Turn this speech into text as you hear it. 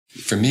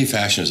For me,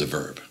 fashion is a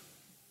verb.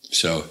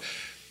 So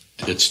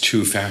it's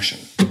to fashion.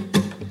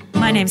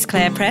 My name's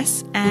Claire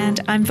Press, and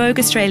I'm Vogue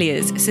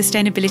Australia's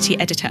sustainability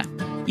editor.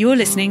 You're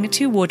listening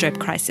to Wardrobe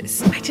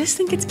Crisis. I just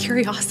think it's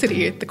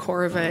curiosity at the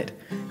core of it.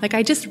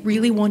 I just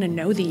really want to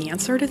know the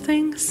answer to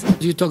things.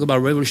 You talk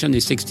about revolution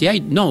in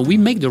 68. No, we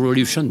make the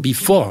revolution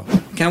before.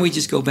 Can we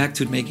just go back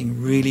to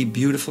making really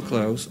beautiful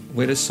clothes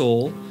with a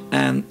soul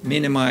and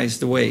minimize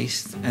the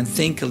waste and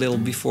think a little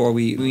before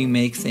we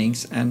make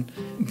things and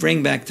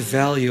bring back the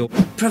value?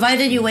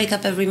 Provided you wake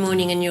up every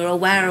morning and you're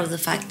aware of the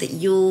fact that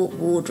your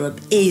wardrobe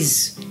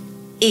is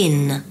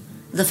in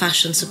the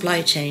fashion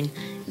supply chain,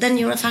 then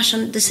you're a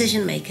fashion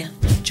decision maker.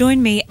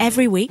 Join me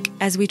every week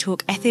as we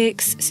talk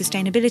ethics,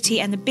 sustainability,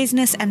 and the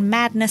business and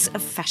madness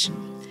of fashion.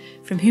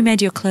 From who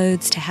made your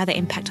clothes to how they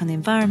impact on the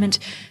environment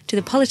to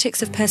the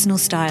politics of personal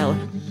style.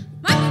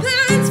 My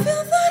parents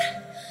feel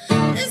that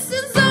this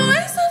is a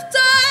waste of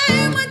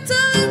time. I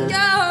tell them go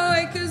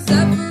away 'cause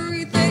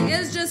everything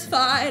is just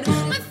fine.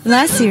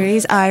 Last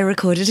series, I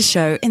recorded a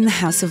show in the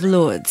House of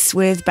Lords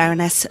with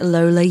Baroness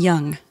Lola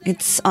Young.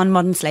 It's on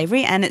modern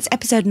slavery, and it's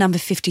episode number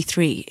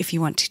 53 if you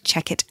want to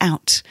check it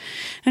out.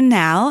 And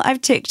now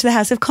I've ticked the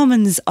House of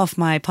Commons off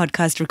my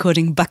podcast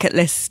recording bucket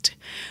list.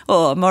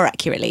 Or more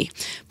accurately,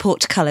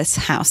 Portcullis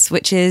House,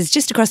 which is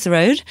just across the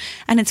road,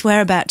 and it's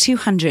where about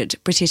 200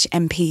 British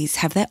MPs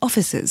have their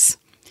offices.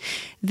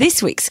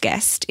 This week's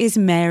guest is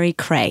Mary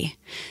Creagh,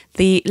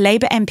 the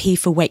Labour MP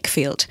for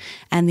Wakefield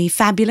and the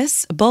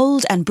fabulous,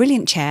 bold and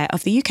brilliant chair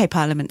of the UK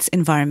Parliament's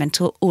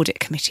Environmental Audit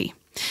Committee.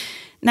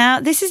 Now,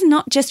 this is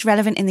not just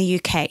relevant in the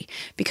UK,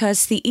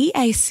 because the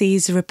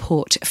EAC's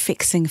report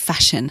Fixing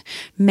Fashion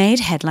made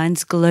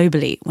headlines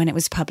globally when it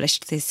was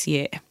published this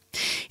year.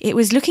 It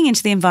was looking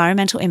into the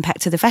environmental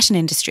impacts of the fashion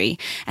industry,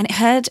 and it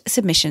heard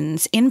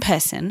submissions in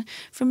person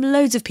from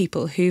loads of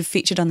people who've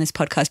featured on this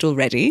podcast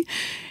already,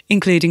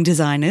 including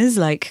designers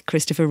like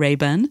Christopher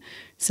Rayburn,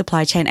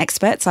 supply chain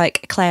experts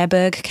like Claire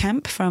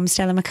Bergkamp from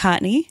Stella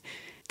McCartney.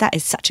 That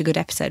is such a good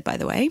episode, by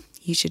the way.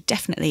 You should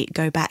definitely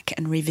go back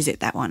and revisit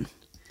that one.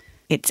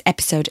 It's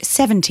episode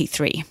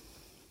 73.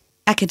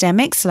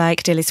 Academics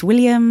like Dilys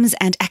Williams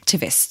and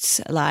activists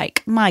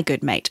like my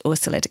good mate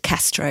Ursula de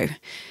Castro.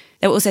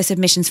 There were also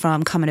submissions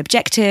from Common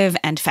Objective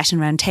and Fashion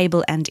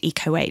Roundtable and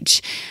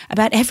EcoAge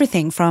about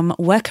everything from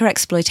worker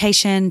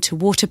exploitation to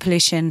water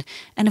pollution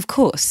and, of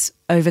course,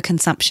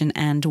 overconsumption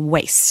and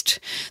waste.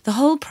 The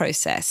whole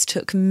process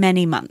took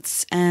many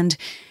months, and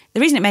the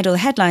reason it made all the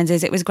headlines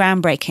is it was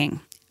groundbreaking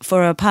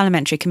for a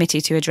parliamentary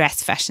committee to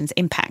address fashion's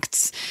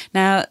impacts.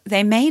 Now,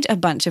 they made a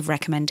bunch of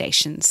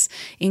recommendations,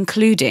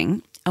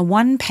 including a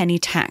 1 penny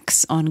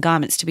tax on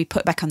garments to be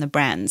put back on the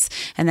brands,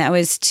 and that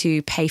was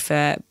to pay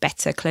for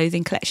better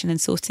clothing collection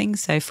and sorting,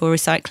 so for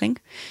recycling.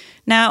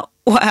 Now,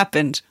 what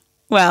happened?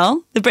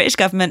 Well, the British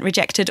government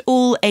rejected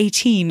all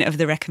 18 of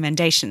the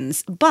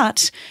recommendations,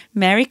 but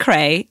Mary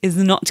Creagh is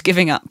not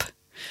giving up.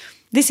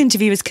 This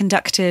interview was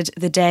conducted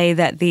the day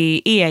that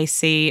the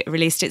EAC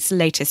released its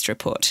latest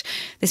report.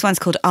 This one's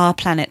called Our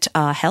Planet,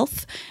 Our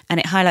Health, and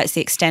it highlights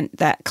the extent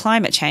that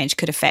climate change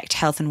could affect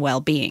health and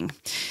well-being.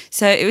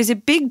 So it was a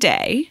big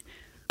day.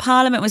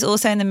 Parliament was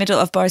also in the middle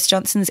of Boris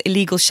Johnson's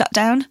illegal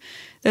shutdown.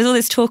 There was all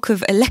this talk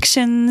of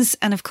elections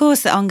and, of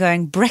course, the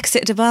ongoing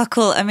Brexit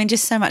debacle. I mean,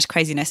 just so much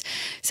craziness.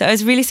 So I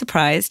was really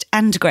surprised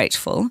and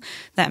grateful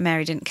that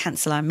Mary didn't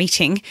cancel our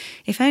meeting,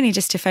 if only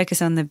just to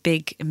focus on the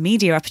big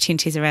media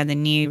opportunities around the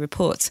new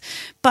reports.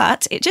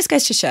 But it just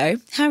goes to show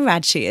how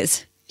rad she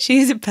is. She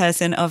is a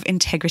person of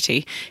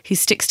integrity who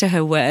sticks to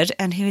her word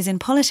and who is in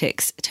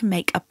politics to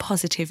make a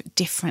positive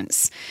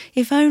difference.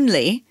 If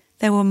only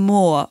there were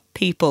more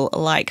people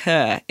like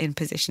her in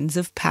positions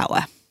of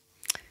power.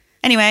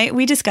 Anyway,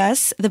 we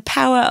discuss the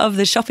power of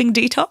the shopping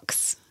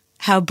detox,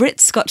 how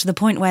Brits got to the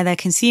point where they're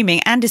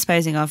consuming and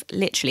disposing of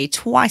literally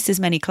twice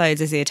as many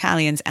clothes as the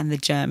Italians and the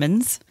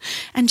Germans,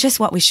 and just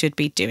what we should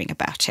be doing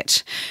about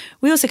it.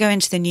 We also go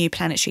into the new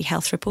planetary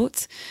health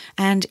reports,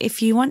 and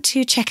if you want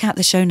to check out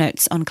the show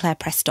notes on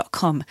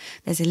clairepress.com,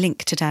 there's a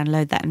link to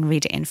download that and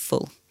read it in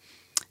full.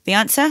 The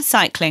answer?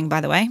 Cycling, by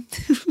the way.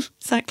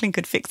 Cycling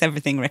could fix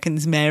everything,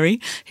 reckons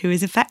Mary, who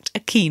is in fact a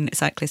keen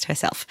cyclist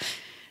herself.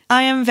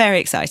 I am very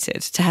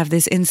excited to have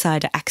this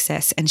insider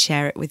access and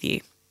share it with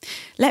you.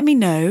 Let me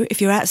know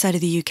if you're outside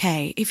of the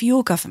UK, if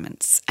your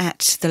governments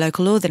at the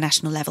local or the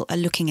national level are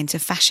looking into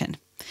fashion.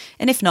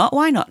 And if not,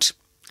 why not?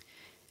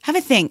 Have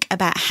a think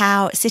about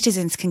how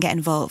citizens can get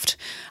involved,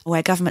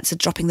 where governments are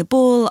dropping the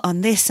ball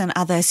on this and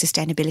other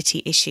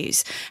sustainability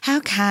issues. How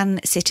can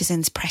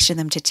citizens pressure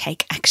them to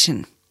take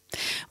action?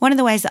 One of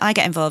the ways that I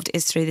get involved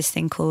is through this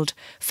thing called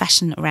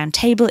Fashion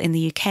Roundtable in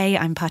the UK.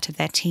 I'm part of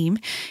their team.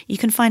 You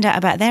can find out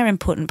about their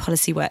important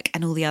policy work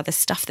and all the other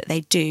stuff that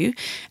they do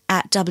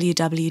at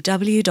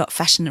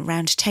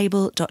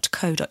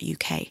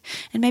www.fashionroundtable.co.uk.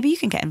 And maybe you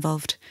can get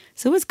involved.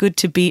 It's always good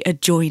to be a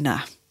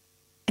joiner.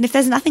 And if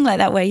there's nothing like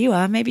that where you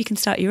are, maybe you can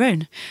start your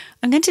own.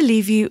 I'm going to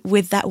leave you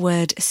with that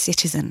word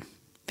citizen,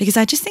 because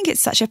I just think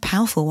it's such a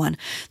powerful one.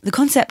 The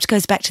concept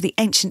goes back to the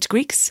ancient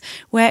Greeks,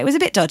 where it was a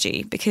bit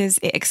dodgy because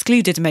it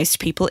excluded most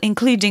people,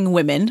 including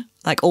women,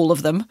 like all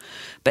of them.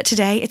 But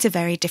today it's a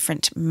very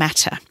different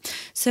matter.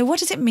 So what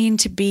does it mean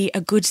to be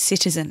a good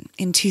citizen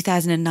in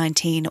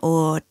 2019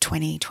 or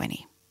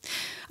 2020?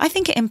 I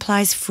think it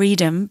implies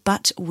freedom,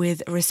 but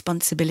with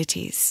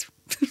responsibilities,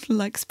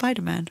 like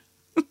Spider-Man.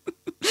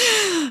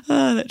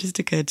 Oh, that just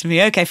occurred to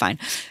me. Okay, fine.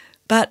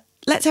 But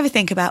let's have a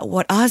think about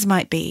what ours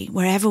might be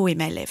wherever we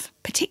may live,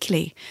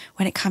 particularly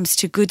when it comes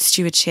to good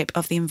stewardship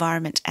of the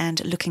environment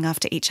and looking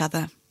after each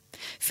other.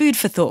 Food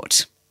for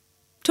thought.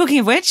 Talking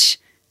of which,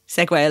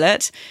 segue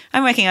alert,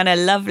 I'm working on a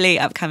lovely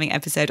upcoming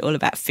episode all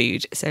about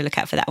food, so look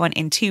out for that one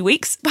in 2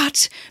 weeks.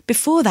 But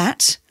before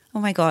that, oh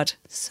my God,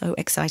 so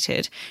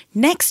excited.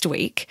 Next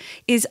week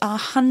is our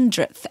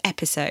 100th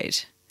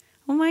episode.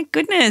 Oh my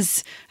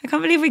goodness, I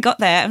can't believe we got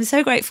there. I'm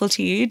so grateful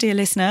to you, dear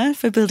listener,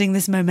 for building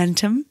this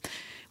momentum.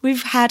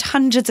 We've had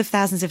hundreds of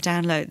thousands of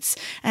downloads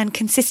and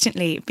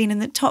consistently been in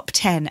the top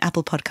 10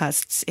 Apple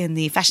podcasts in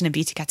the fashion and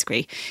beauty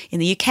category in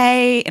the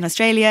UK, in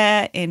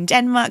Australia, in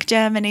Denmark,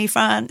 Germany,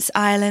 France,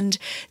 Ireland,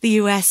 the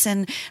US,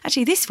 and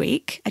actually this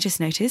week, I just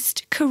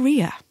noticed,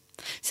 Korea.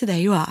 So there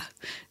you are.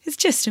 It's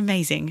just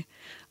amazing.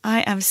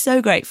 I am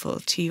so grateful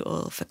to you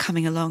all for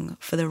coming along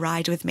for the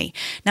ride with me.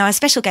 Now, our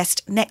special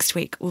guest next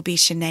week will be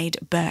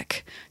Sinead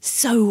Burke.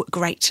 So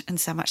great and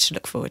so much to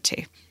look forward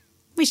to.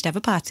 We should have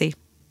a party.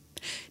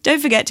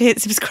 Don't forget to hit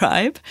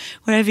subscribe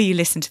wherever you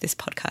listen to this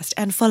podcast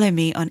and follow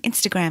me on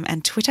Instagram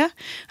and Twitter.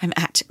 I'm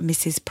at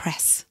Mrs.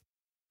 Press.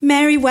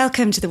 Mary,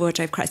 welcome to the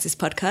Wardrobe Crisis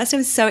podcast.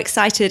 I'm so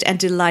excited and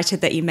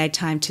delighted that you made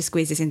time to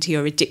squeeze this into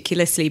your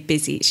ridiculously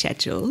busy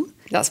schedule.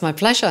 That's my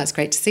pleasure. It's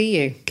great to see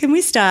you. Can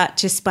we start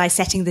just by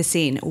setting the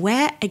scene?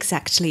 Where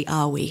exactly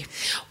are we?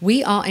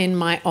 We are in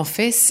my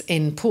office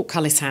in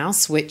Portcullis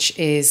House, which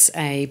is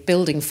a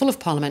building full of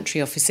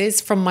parliamentary offices.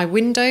 From my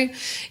window,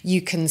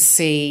 you can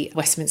see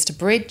Westminster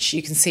Bridge,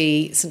 you can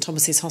see St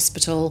Thomas's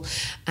Hospital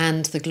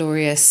and the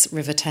glorious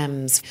River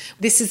Thames.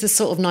 This is the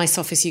sort of nice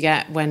office you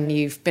get when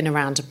you've been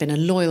around and been a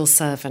loyal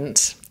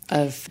servant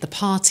of the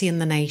party and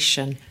the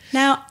nation.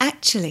 Now,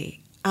 actually,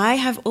 I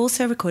have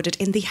also recorded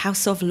in the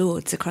House of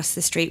Lords across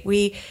the street.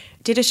 We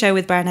did a show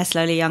with Baroness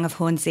Lola Young of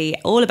Hornsey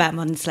all about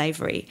modern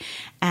slavery,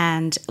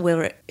 and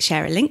we'll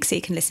share a link so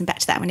you can listen back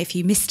to that one if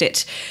you missed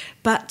it.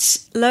 But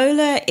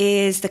Lola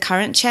is the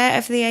current chair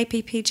of the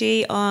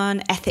APPG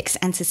on ethics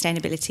and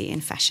sustainability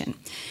in fashion.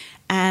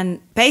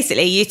 And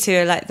basically, you two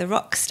are like the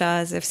rock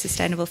stars of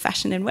sustainable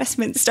fashion in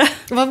Westminster.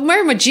 Well, I'm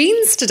wearing my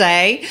jeans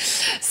today.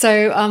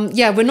 So,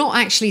 we're not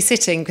actually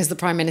sitting because the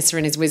Prime Minister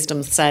in his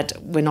wisdom said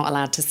we're not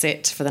allowed to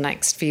sit for the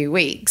next few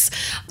weeks.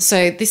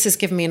 So this has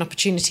given me an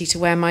opportunity to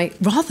wear my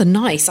rather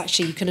nice,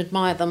 actually, you can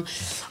admire them.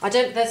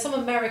 There's some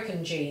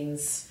American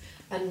jeans.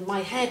 And my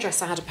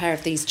hairdresser had a pair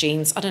of these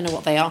jeans. I don't know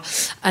what they are.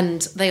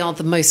 And they are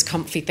the most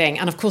comfy thing.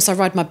 And of course, I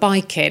ride my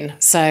bike in.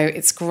 So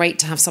it's great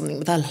to have something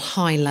with a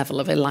high level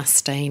of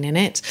elastane in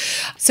it.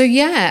 So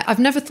yeah, I've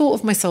never thought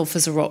of myself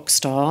as a rock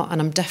star. And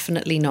I'm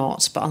definitely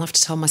not. But I'll have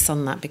to tell my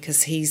son that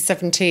because he's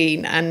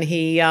 17 and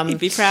he'd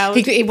be proud.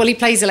 He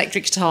plays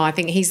electric guitar. I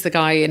think he's the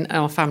guy in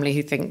our family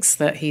who thinks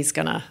that he's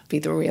going to be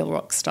the real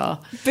rock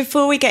star.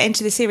 Before we get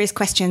into the serious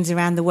questions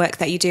around the work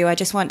that you do, I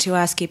just want to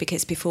ask you,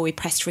 because before we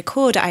pressed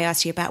record, I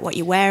asked you about what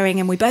you're wearing,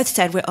 and we both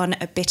said we're on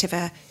a bit of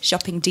a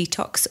shopping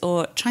detox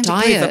or trying to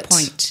prove a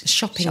point.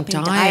 Shopping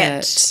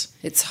diet.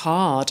 It's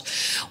hard.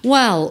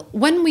 Well,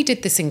 when we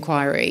did this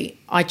inquiry,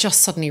 I just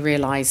suddenly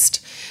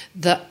realised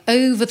that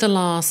over the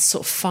last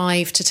sort of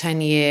 5 to 10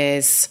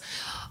 years,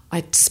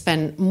 I'd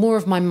spent more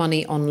of my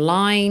money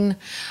online,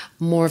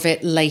 more of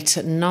it late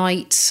at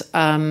night.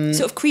 Sort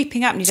of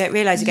creeping up and you don't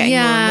realise you're getting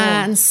more and more.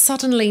 Yeah, and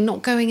suddenly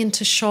not going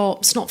into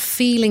shops, not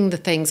feeling the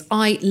things.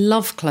 I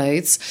love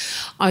clothes.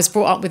 I was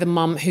brought up with a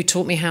mum who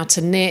taught me how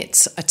to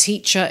knit, a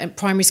teacher at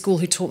primary school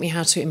who taught me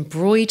how to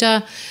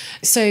embroider.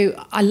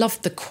 So I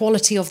love the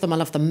quality of them, I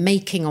love the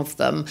making of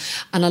them,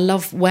 and I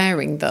love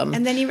wearing them.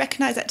 And then you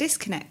recognise that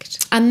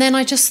disconnect. And then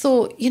I just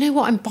thought, you know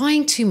what, I'm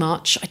buying too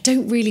much. I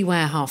don't really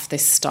wear half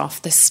this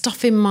stuff. There's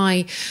stuff in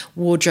my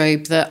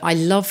wardrobe that I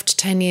loved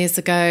 10 years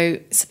ago.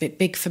 It's a bit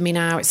big for me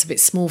now. It's a bit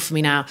small for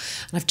me now.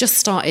 And I've just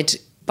started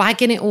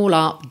bagging it all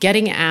up,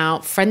 getting it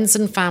out, friends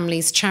and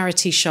family's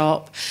charity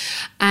shop,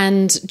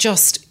 and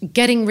just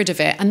getting rid of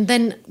it. And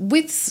then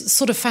with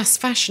sort of fast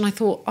fashion, I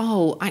thought,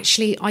 oh,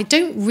 actually, I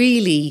don't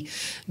really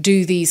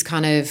do these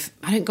kind of,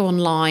 I don't go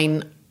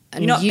online.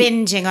 You're not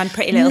binging on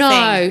Pretty Little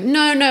Thing.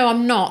 No,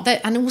 I'm not.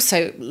 And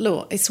also,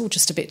 look, it's all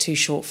just a bit too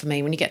short for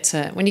me. When you get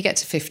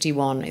to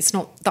 51, it's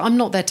not that I'm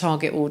not their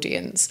target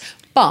audience.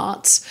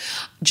 But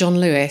John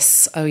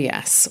Lewis, oh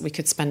yes, we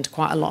could spend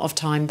quite a lot of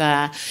time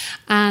there.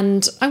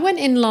 And I went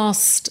in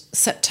last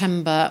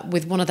September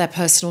with one of their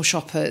personal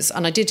shoppers,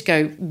 and I did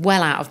go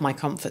well out of my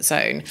comfort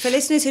zone. For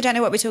listeners who don't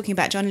know what we're talking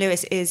about, John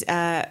Lewis is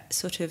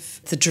sort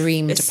of The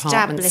dream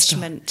department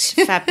establishment,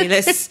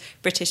 fabulous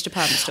British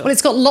department store. Well,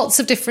 it's got lots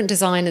of different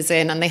designers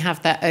in, and they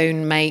have their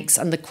own makes,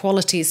 and the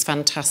quality is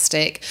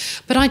fantastic.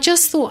 But I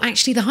just thought,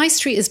 actually, the high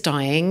street is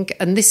dying,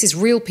 and this is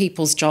real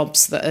people's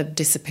jobs that are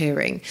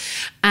disappearing.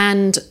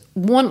 And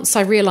once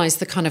I realised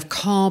the kind of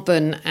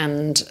carbon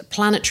and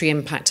planetary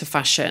impact of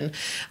fashion,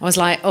 I was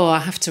like, I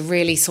have to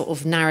really sort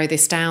of narrow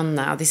this down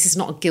now. This is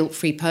not a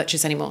guilt-free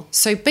purchase anymore.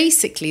 So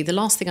basically, the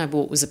last thing I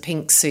bought was a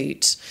pink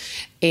suit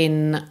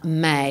in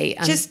May.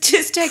 And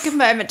just take a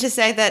moment to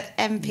say that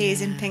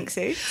MPs in pink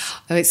suits.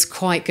 Oh, it's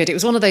quite good. It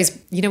was one of those,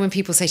 when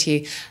people say to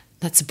you,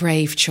 that's a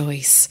brave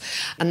choice.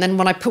 And then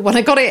when I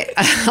got it,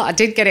 I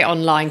did get it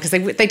online because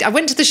I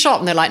went to the shop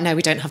and they're like, no,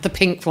 we don't have the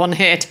pink one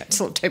here.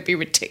 Don't be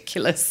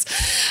ridiculous.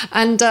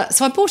 And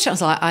so I bought it. I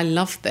was like, I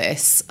love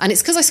this. And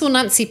it's because I saw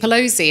Nancy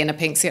Pelosi in a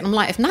pink suit. And I'm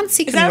like, if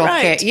Nancy can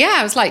rock it. Yeah,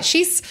 I was like,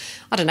 she's,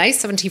 I don't know,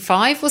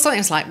 75 or something. I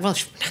was like, well,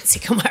 if Nancy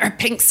can wear a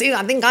pink suit,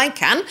 I think I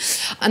can.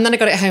 And then I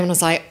got it home and I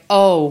was like,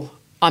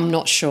 I'm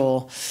not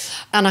sure.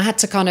 And I had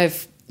to kind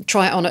of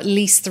try it on at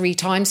least 3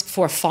 times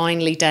before I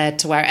finally dared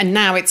to wear it. And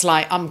now it's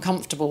like, I'm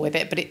comfortable with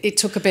it, but it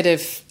took a bit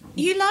of...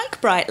 You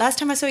like bright. Last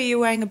time I saw you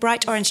were wearing a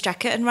bright orange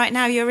jacket, and right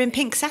now you're in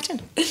pink satin.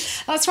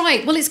 That's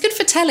right. Well, it's good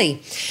for telly.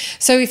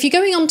 So if you're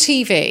going on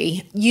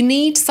TV, you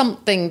need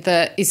something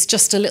that is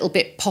just a little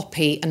bit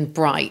poppy and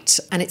bright.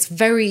 And it's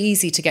very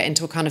easy to get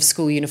into a kind of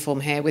school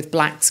uniform here with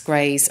blacks,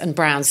 greys and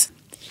browns.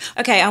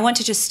 Okay, I want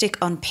to just stick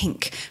on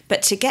pink,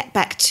 but to get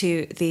back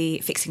to the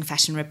Fixing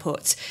Fashion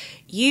reports,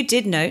 you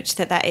did note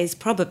that is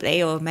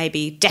probably, or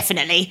maybe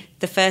definitely,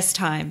 the first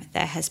time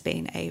there has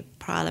been a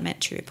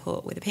parliamentary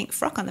report with a pink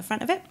frock on the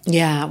front of it.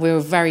 Yeah, we were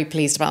very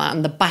pleased about that,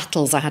 and the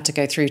battles I had to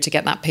go through to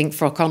get that pink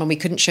frock on, and we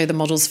couldn't show the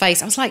model's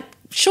face. I was like,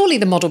 surely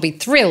the model will be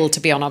thrilled to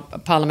be on a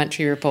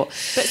parliamentary report.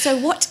 But so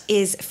what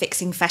is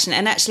Fixing Fashion?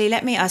 And actually,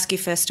 let me ask you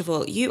first of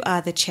all, you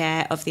are the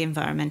chair of the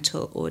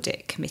Environmental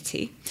Audit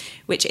Committee,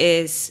 which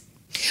is...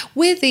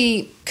 We're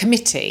the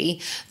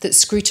committee that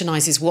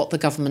scrutinises what the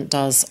government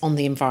does on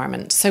the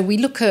environment. So we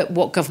look at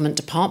what government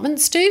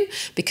departments do,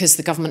 because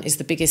the government is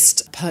the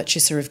biggest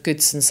purchaser of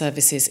goods and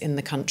services in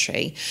the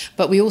country.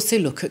 But we also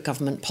look at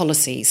government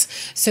policies.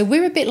 So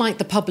we're a bit like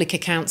the Public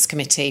Accounts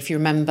Committee. If you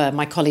remember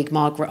my colleague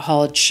Margaret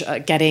Hodge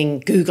getting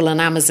Google and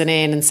Amazon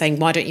in and saying,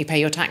 why don't you pay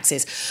your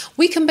taxes?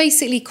 We can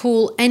basically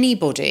call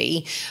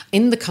anybody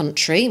in the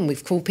country, and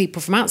we've called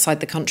people from outside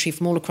the country,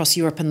 from all across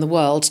Europe and the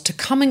world, to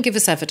come and give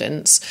us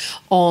evidence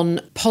on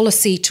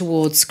policy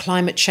towards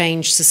climate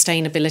change,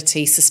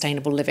 sustainability,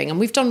 sustainable living. And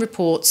we've done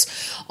reports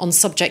on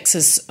subjects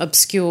as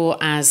obscure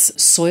as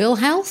soil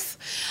health.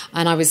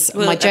 And I was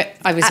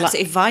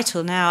absolutely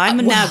vital now. I'm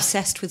now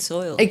obsessed with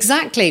soil.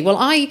 Exactly. Well,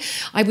 I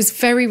was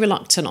very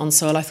reluctant on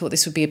soil. I thought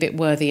this would be a bit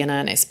worthy and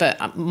earnest.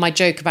 But my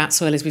joke about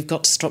soil is we've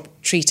got to stop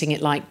treating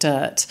it like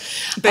dirt.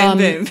 Boom,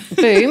 boom.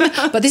 Boom.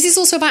 But this is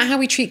also about how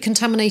we treat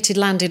contaminated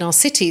land in our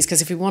cities,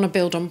 because if we want to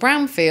build on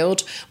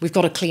brownfield, we've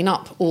got to clean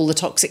up all the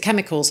toxic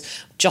chemicals.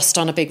 Just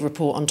done a big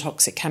report on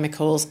toxic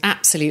chemicals,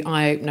 absolute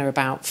eye-opener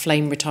about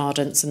flame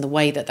retardants and the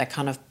way that they're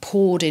kind of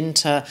poured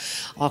into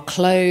our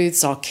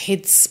clothes, our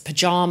kids'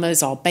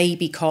 pyjamas, our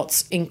baby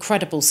cots.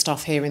 Incredible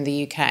stuff here in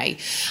the UK.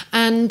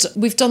 And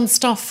we've done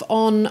stuff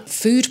on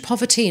food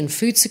poverty and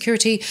food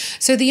security.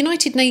 So the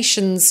United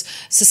Nations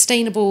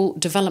Sustainable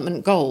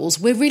Development Goals,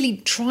 we're really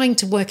trying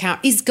to work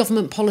out, is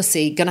government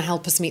policy going to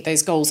help us meet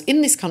those goals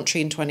in this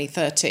country in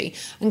 2030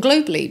 and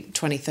globally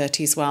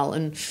 2030 as well?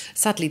 And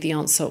sadly, the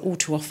answer all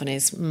too often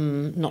is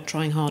not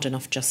trying hard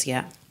enough just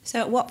yet. So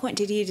at what point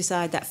did you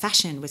decide that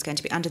fashion was going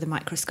to be under the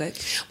microscope?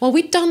 Well,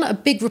 we'd done a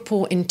big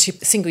report into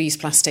single-use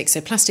plastic,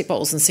 so plastic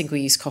bottles and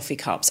single-use coffee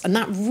cups, and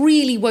that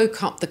really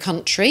woke up the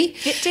country.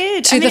 It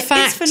did. To the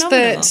fact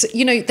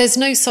that, there's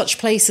no such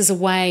place as a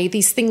way.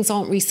 These things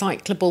aren't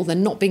recyclable. They're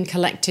not being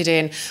collected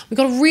in. We've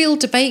got a real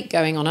debate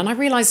going on, and I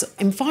realise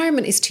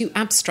environment is too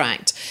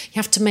abstract. You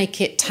have to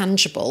make it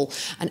tangible,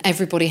 and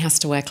everybody has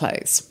to wear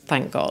clothes,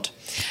 thank God.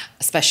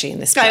 Especially in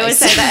this place. I always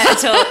say that at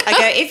a talk. I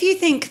go, if you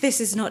think this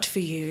is not for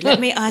you, let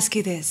me ask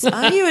you this.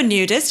 Are you a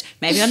nudist?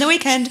 Maybe on the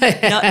weekend,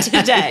 not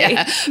today.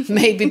 Yeah,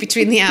 maybe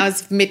between the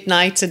hours of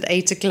midnight and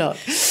 8 o'clock.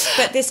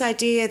 But this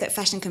idea that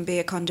fashion can be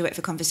a conduit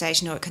for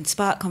conversation, or it can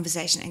spark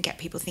conversation and get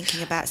people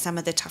thinking about some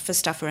of the tougher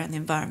stuff around the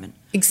environment.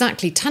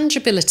 Exactly,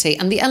 tangibility.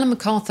 And the Ellen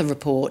MacArthur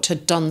report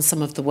had done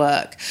some of the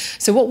work.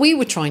 So what we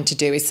were trying to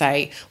do is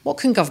say, what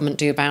can government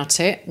do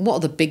about it? What are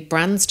the big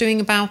brands doing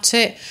about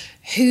it?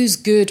 Who's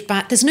good,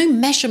 bad? There's no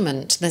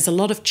measurement. There's a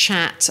lot of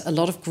chat, a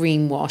lot of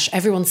greenwash.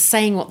 Everyone's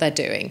saying what they're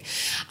doing.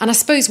 And I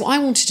suppose what I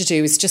wanted to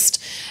do is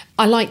just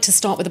I like to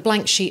start with a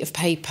blank sheet of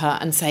paper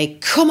and say,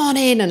 come on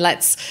in and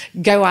let's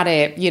go at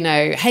it,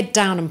 head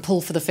down and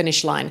pull for the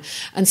finish line.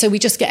 And so we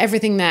just get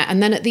everything there.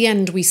 And then at the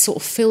end, we sort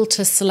of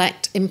filter,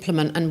 select,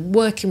 implement, and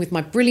working with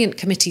my brilliant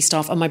committee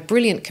staff and my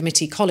brilliant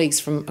committee colleagues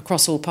from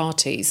across all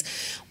parties,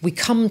 we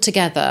come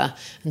together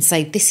and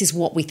say, this is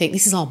what we think.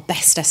 This is our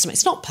best estimate.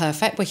 It's not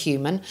perfect. We're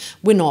human.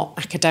 We're not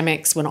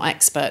academics. We're not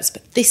experts.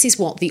 But this is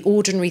what the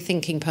ordinary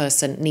thinking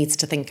person needs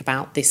to think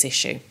about this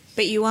issue.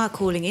 But you are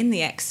calling in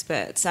the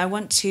experts. I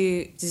want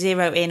to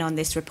zero in on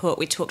this report.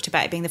 We talked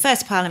about it being the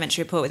first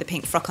parliamentary report with a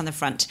pink frock on the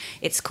front.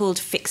 It's called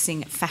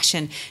Fixing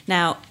Fashion.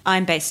 Now,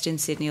 I'm based in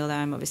Sydney, although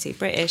I'm obviously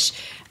British.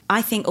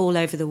 I think all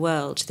over the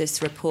world,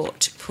 this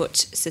report put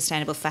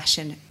sustainable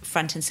fashion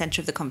front and centre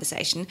of the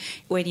conversation.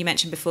 When you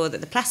mentioned before that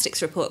the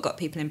plastics report got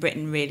people in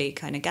Britain really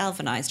kind of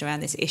galvanised around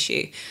this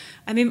issue.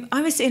 I mean,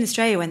 I was in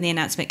Australia when the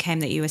announcement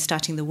came that you were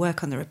starting the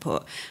work on the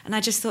report, and I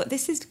just thought,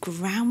 this is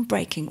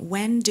groundbreaking.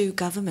 When do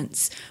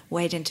governments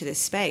wade into this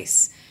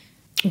space?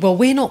 Well,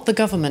 we're not the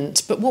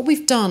government, but what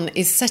we've done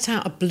is set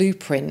out a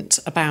blueprint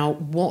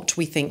about what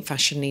we think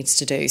fashion needs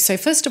to do. So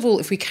first of all,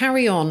 if we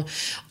carry on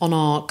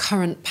our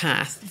current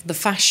path, the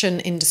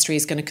fashion industry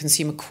is going to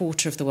consume a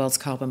quarter of the world's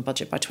carbon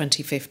budget by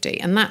 2050.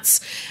 And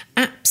that's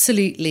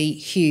absolutely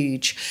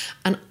huge.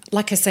 And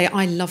like I say,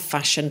 I love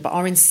fashion, but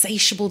our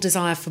insatiable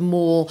desire for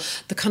more,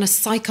 the kind of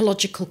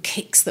psychological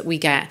kicks that we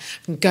get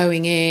from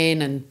going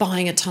in and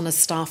buying a ton of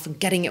stuff and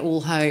getting it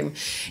all home,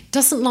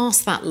 doesn't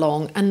last that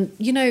long. And,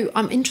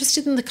 I'm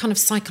interested in the kind of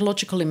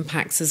psychological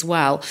impacts as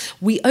well.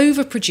 We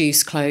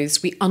overproduce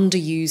clothes, we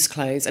underuse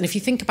clothes. And if you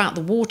think about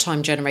the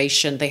wartime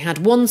generation, they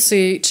had one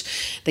suit,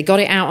 they got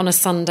it out on a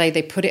Sunday,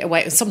 they put it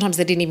away. And sometimes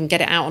they didn't even get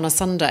it out on a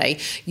Sunday.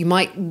 You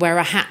might wear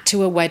a hat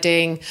to a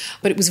wedding,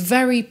 but it was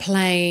very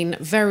plain,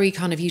 very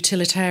kind of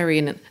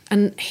utilitarian.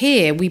 And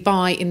here we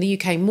buy in the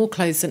UK more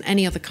clothes than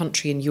any other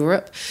country in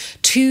Europe.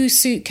 2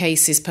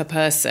 suitcases per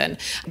person.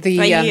 A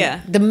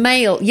year? The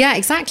male, yeah,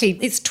 exactly.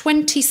 It's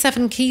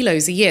 27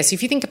 kilos a year. So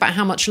if you think about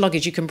how much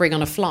luggage you can bring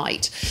on a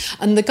flight.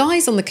 And the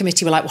guys on the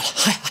committee were like, well,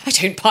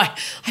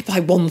 I buy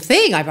one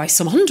thing. I buy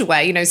some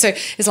underwear, So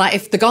it's like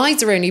if the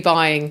guys are only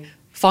buying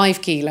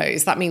 5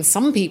 kilos, that means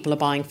some people are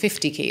buying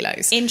 50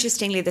 kilos.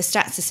 Interestingly, the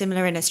stats are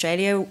similar in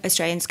Australia.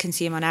 Australians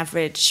consume on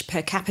average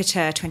per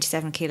capita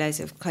 27 kilos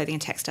of clothing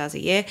and textiles a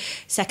year,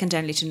 second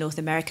only to North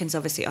Americans,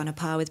 obviously on a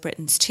par with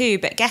Britain's too.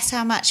 But guess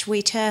how much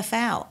we turf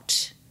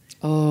out?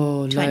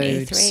 Oh, 23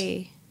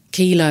 loads.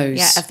 Kilos.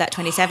 Yeah, of that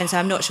 27. So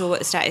I'm not sure what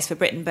the stat is for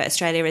Britain, but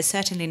Australia is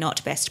certainly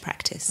not best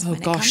practice. Oh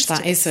gosh,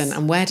 that isn't.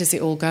 And where does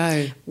it all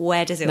go?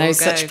 Where does it all go? No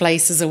such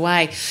places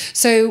away.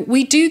 So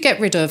we do get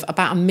rid of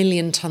about 1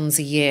 million tonnes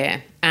a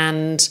year.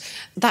 And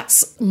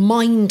that's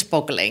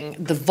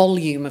mind-boggling, the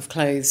volume of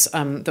clothes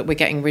that we're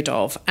getting rid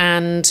of.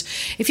 And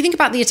if you think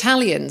about the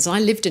Italians, I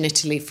lived in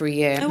Italy for a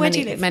year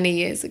many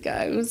years ago.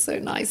 It was so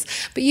nice.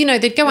 But,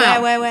 they'd go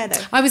out. Where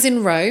though? I was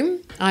in Rome.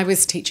 I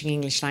was teaching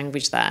English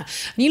language there.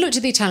 And you looked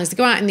at the Italians, they'd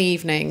go out in the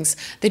evenings,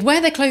 they'd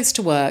wear their clothes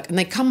to work, and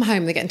they'd come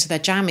home, they'd get into their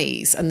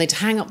jammies, and they'd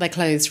hang up their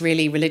clothes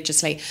really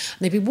religiously. And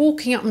they'd be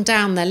walking up and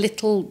down their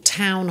little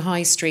town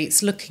high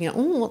streets looking at,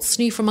 what's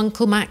new from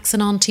Uncle Max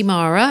and Auntie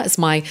Mara, as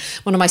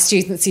one of my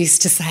students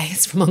used to say,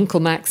 it's from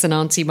Uncle Max and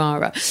Auntie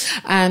Mara.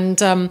 And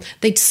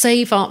they'd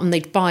save up and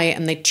they'd buy it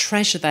and they'd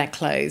treasure their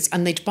clothes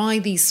and they'd buy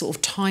these sort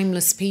of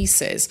timeless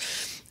pieces.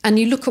 And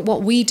you look at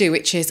what we do,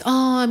 which is,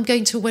 I'm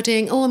going to a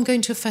wedding, I'm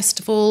going to a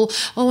festival,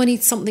 I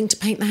need something to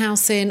paint the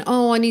house in,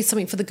 I need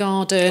something for the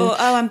garden. Or,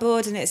 I'm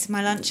bored and it's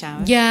my lunch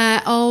hour.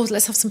 Yeah,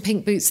 let's have some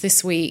pink boots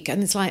this week.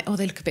 And it's like,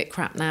 they look a bit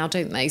crap now,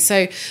 don't they?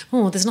 So,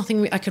 there's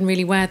nothing I can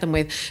really wear them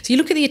with. So you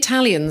look at the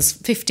Italians,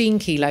 15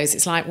 kilos,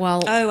 it's like,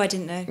 well... Oh, I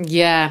didn't know.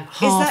 Yeah,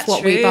 half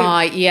what we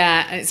buy.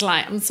 Yeah, and it's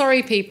like, I'm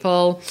sorry,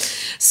 people.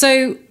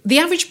 So the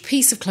average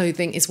piece of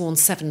clothing is worn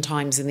 7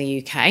 times in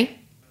the UK.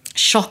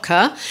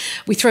 Shocker.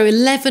 We throw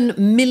 11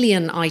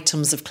 million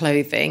items of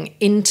clothing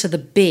into the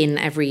bin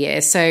every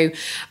year. So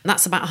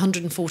that's about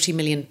 £140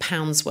 million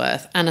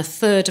worth. And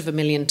 1/3 of 1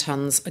 million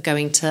tonnes are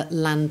going to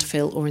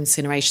landfill or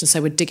incineration.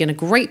 So we're digging a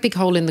great big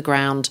hole in the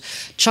ground,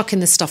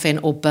 chucking the stuff in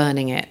or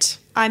burning it.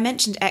 I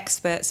mentioned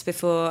experts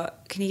before.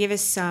 Can you give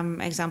us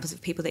some examples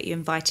of people that you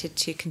invited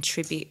to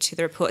contribute to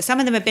the report? Some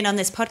of them have been on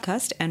this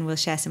podcast, and we'll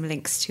share some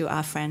links to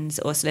our friends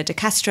Ursula de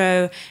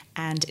Castro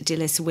and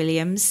Dilys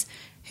Williams.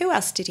 Who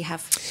else did you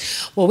have?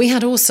 Well, we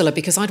had Ursula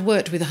because I'd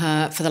worked with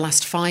her for the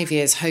last 5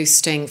 years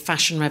hosting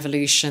Fashion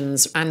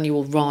Revolution's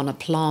annual Rana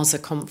Plaza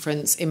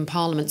conference in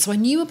Parliament. So I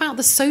knew about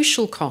the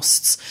social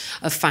costs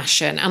of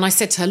fashion. And I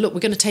said to her, look,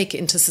 we're going to take it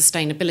into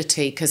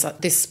sustainability because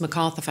this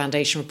MacArthur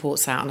Foundation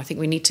report's out and I think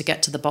we need to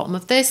get to the bottom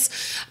of this.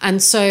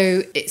 And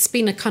so it's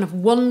been a kind of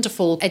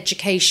wonderful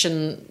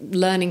education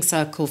learning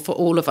circle for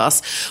all of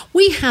us.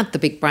 We had the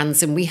big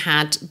brands and we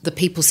had the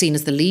people seen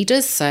as the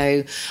leaders.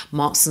 So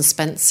Marks and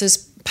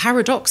Spencer's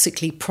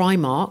paradoxically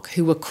Primark,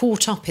 who were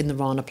caught up in the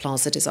Rana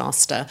Plaza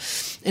disaster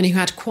and who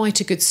had quite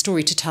a good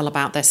story to tell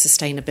about their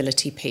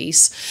sustainability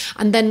piece.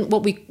 And then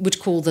what we would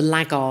call the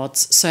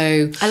laggards.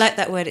 So I like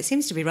that word. It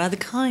seems to be rather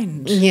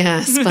kind.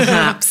 yes,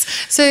 perhaps.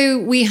 So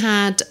we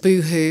had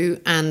Boohoo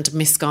and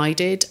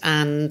Misguided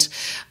and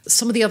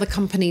some of the other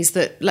companies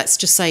that, let's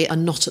just say, are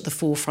not at the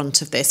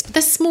forefront of this. But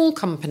they're small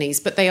companies,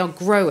 but they are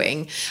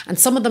growing. And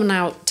some of them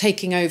now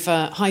taking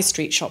over high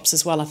street shops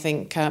as well. I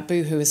think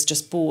Boohoo has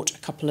just bought a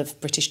couple of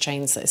British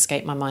chains that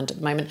escape my mind at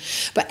the moment.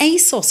 But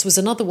ASOS was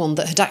another one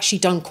that had actually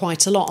done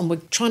quite a lot, and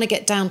we're trying to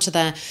get down to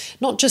their,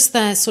 not just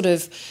their sort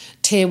of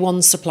tier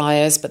 1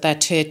 suppliers, but their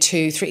tier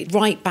 2, 3,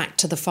 right back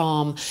to the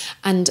farm.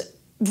 And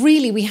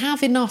really, we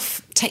have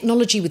enough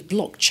technology with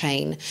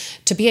blockchain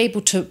to be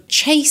able to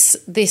chase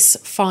this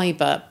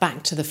fibre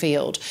back to the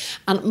field.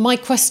 And my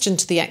question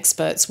to the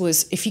experts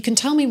was, if you can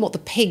tell me what the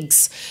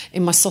pigs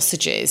in my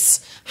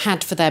sausages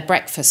had for their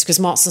breakfast, because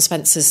Marks and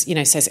Spencer's,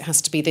 says it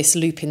has to be this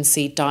lupin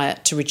seed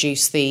diet to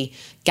reduce the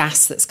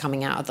gas that's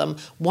coming out of them.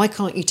 Why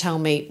can't you tell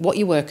me what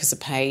your workers are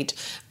paid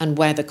and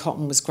where the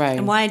cotton was grown?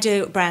 And why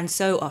do brands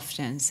so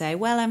often say,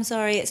 well, I'm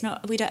sorry,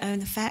 we don't own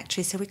the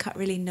factory, so we can't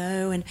really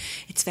know, and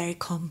it's very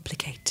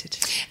complicated.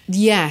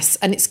 Yes,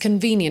 and it's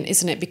convenient,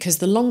 isn't it? Because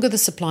the longer the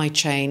supply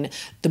chain,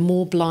 the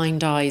more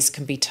blind eyes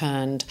can be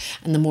turned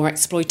and the more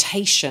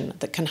exploitation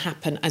that can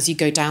happen as you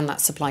go down that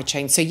supply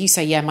chain. So you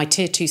say, yeah, my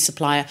tier 2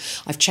 supplier,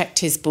 I've checked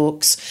his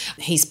books,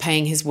 he's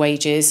paying his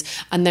wages.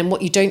 And then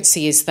what you don't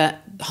see is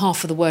that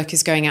half of the work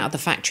is going out of the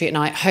factory at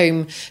night,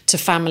 home to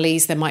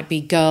families. There might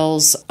be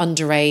girls,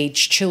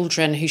 underage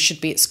children who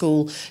should be at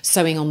school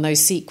sewing on those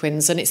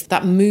sequins. And it's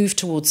that move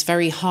towards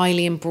very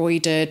highly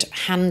embroidered,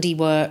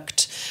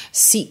 handiworked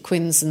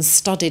sequins and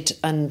studded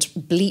and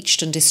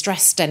bleached and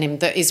distressed denim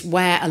that is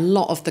where a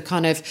lot of the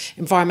kind of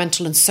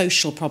environmental and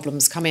social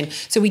problems come in.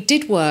 So we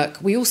did work.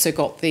 We also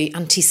got the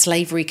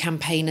anti-slavery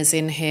campaigners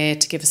in here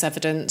to give us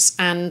evidence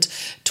and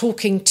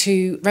talking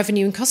to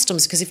revenue and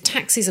customs, because if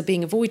taxes are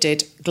being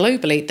avoided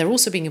globally, they're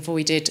also being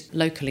avoided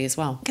locally as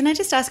well. Can I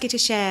just ask you to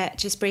share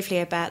just briefly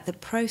about the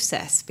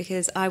process?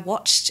 Because I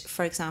watched,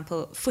 for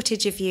example,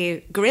 footage of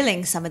you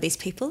grilling some of these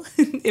people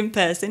in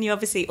person. You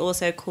obviously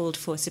also called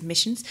for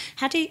submissions.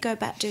 How do you go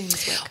about doing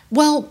this work?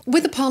 Well,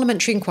 with the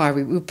parliamentary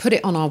inquiry, we put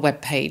it on our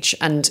webpage,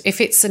 and if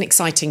it's an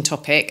exciting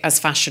topic, as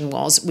fashion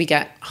was, we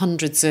get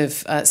hundreds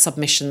of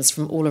submissions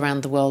from all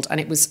around the world, and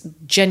it was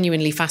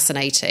genuinely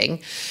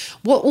fascinating.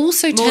 What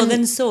also more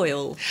than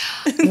soil.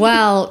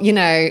 Well,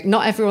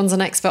 not everyone's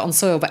an expert on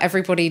soil, but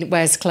everybody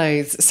wears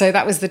clothes, so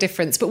that was the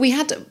difference. But we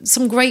had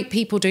some great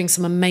people doing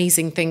some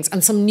amazing things,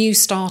 and some new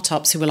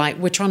startups who were like,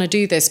 we're trying to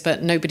do this,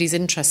 but nobody's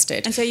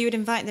interested. And so you would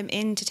invite them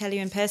in to tell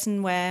you in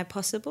person where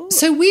possible?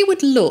 So we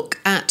would look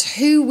at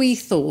who we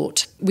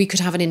thought we could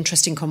have an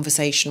interesting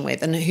conversation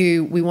with and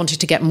who we wanted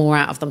to get more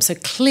out of them. So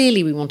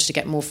clearly we wanted to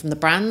get more from the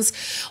brands.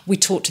 We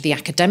talked to the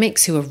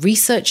academics who are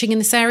researching in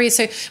this area.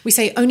 So we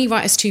say, only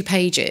write us 2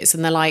 pages.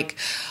 And they're like,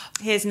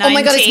 here's 90. Oh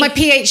my God, it's my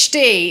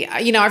PhD.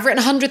 I've written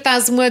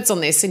 100,000 words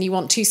on this and you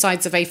want 2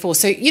 sides of A4.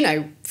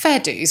 So, fair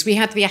dues. We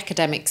had the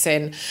academics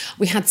in,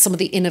 we had some of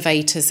the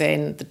innovators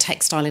in, the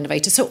textile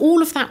innovators. So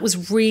all of that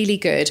was really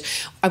good.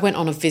 I went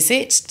on a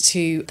visit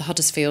to the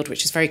Huddersfield,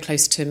 which is very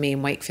close to me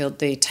in Wakefield,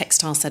 the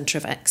Textile Centre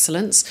of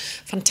Excellence.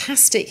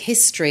 Fantastic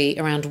history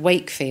around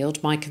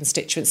Wakefield, my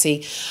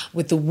constituency,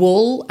 with the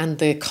wool and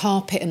the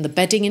carpet and the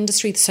bedding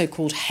industry, the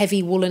so-called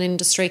heavy woolen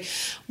industry.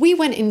 We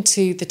went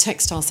into the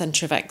Textile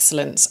Centre of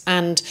Excellence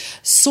and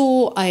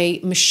saw a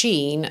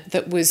machine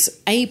that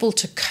was able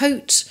to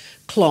coat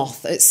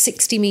cloth at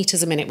 60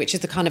 metres a minute, which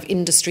is the kind of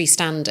industry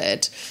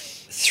standard,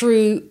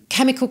 through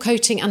chemical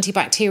coating,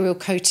 antibacterial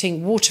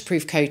coating,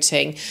 waterproof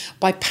coating,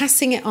 by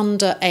passing it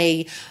under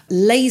a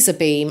laser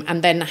beam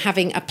and then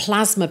having a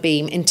plasma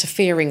beam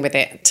interfering with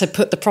it to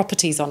put the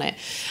properties on it.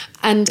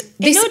 And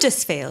this, in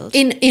Huddersfield?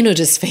 In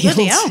Huddersfield.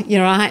 Bloody hell.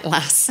 You're right,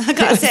 lass. I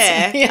got to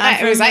say,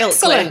 it was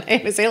excellent.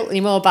 It was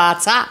Hilton more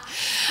about that.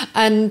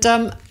 And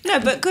no,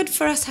 but good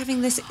for us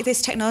having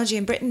this technology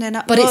in Britain and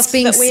up north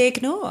that we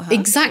ignore. Huh?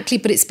 Exactly,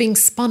 but it's being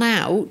spun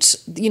out.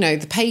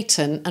 The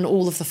patent and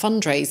all of the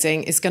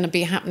fundraising is going to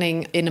be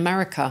happening in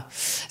America.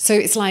 So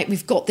it's like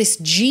we've got this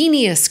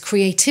genius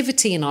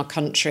creativity in our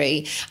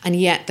country, and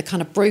yet the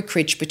kind of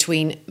brokerage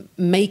between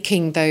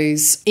making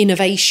those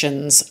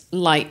innovations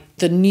like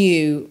the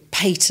new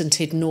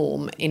patented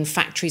norm in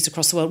factories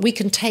across the world. We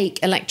can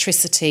take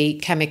electricity,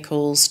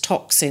 chemicals,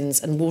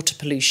 toxins and water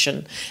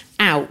pollution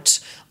out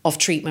of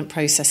treatment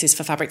processes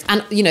for fabrics.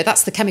 And,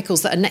 that's the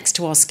chemicals that are next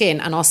to our skin,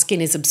 and our skin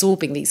is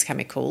absorbing these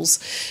chemicals.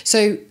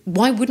 So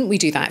why wouldn't we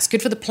do that? It's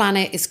good for the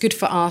planet, it's good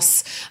for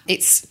us,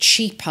 it's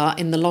cheaper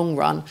in the long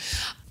run.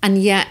 And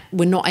yet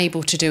we're not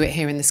able to do it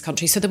here in this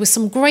country. So there were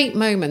some great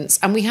moments,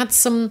 and we had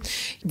some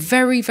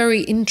very,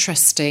 very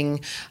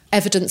interesting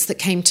evidence that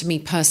came to me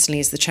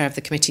personally as the chair of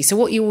the committee. So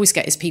what you always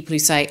get is people who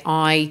say,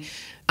 I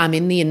am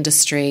in the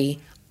industry,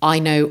 I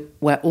know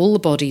where all the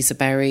bodies are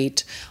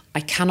buried, I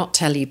cannot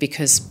tell you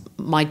because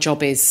my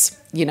job is,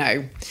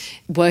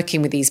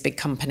 working with these big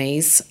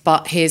companies,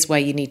 but here's where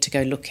you need to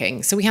go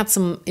looking. So we had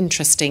some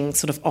interesting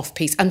sort of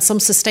off-piece and some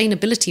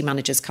sustainability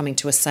managers coming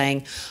to us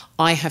saying,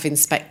 I have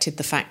inspected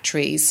the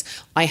factories,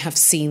 I have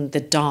seen the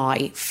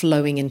dye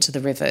flowing into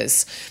the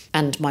rivers,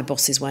 and my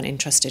bosses weren't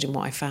interested in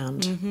what I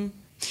found. Mm-hmm.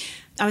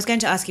 I was going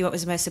to ask you what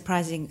was the most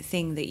surprising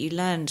thing that you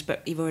learned,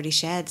 but you've already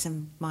shared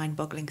some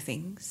mind-boggling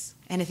things.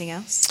 Anything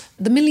else?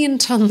 The 1 million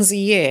tonnes a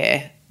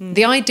year.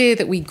 The idea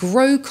that we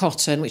grow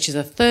cotton, which is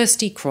a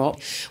thirsty crop,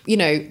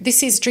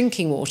 this is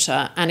drinking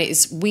water, and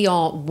we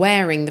are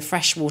wearing the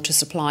freshwater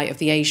supply of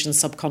the Asian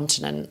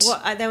subcontinent.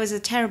 There was a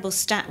terrible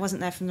stat,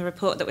 wasn't there, from the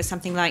report that was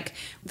something like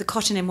the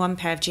cotton in one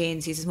pair of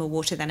jeans uses more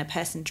water than a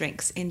person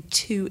drinks in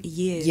 2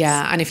 years.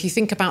 Yeah, and if you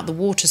think about the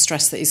water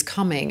stress that is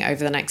coming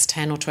over the next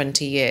 10 or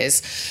 20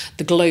 years,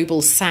 the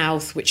global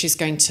south, which is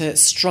going to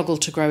struggle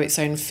to grow its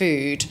own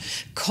food,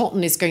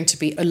 cotton is going to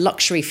be a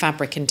luxury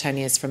fabric in 10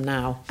 years from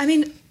now. I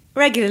mean,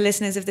 regular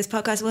listeners of this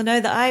podcast will know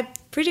that I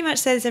pretty much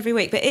say this every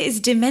week, but it is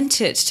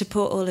demented to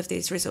put all of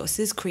these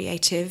resources,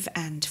 creative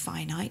and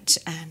finite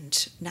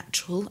and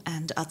natural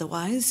and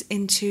otherwise,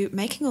 into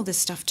making all this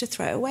stuff to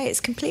throw away.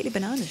 It's completely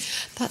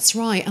bananas. That's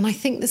right. And I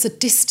think there's a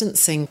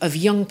distancing of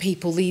young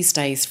people these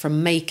days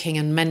from making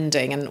and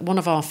mending. And one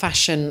of our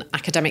fashion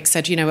academics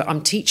said,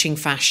 I'm teaching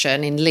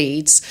fashion in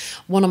Leeds.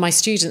 One of my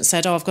students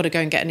said, I've got to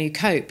go and get a new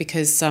coat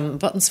because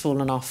button's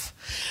fallen off.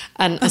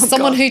 And as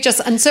someone who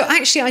so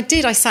actually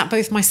I sat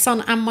both my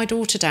son and my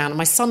daughter down, and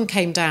my son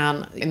came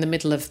down in the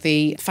middle of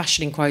the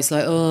fashion inquiries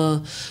like,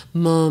 oh,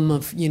 Mum,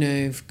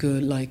 I've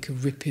got like a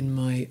rip in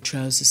my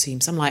trouser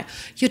seams. I'm like,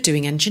 you're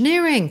doing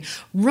engineering.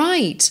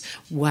 Right.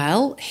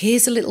 Well,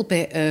 here's a little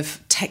bit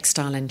of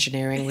textile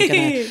engineering. We're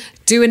going to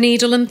do a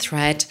needle and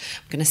thread.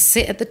 I'm going to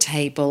sit at the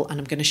table and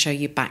I'm going to show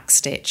you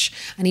backstitch.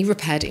 And he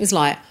repaired it. He was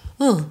like,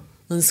 oh,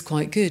 that's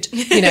quite good,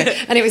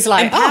 and it was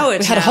like,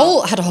 we had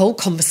a whole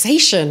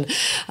conversation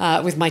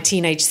with my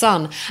teenage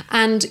son,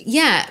 and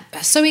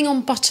sewing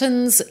on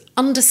buttons,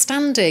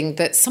 understanding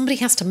that somebody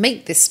has to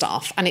make this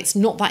stuff and it's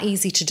not that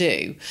easy to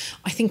do,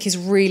 I think is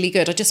really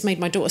good. I just made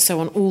my daughter sew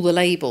on all the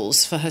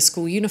labels for her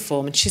school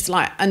uniform, and she's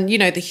like, and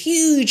the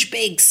huge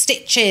big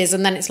stitches,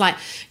 and then it's like,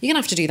 you're gonna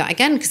have to do that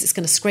again because it's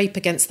going to scrape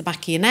against the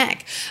back of your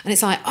neck, and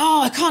it's like,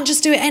 oh, I can't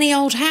just do it any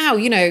old how.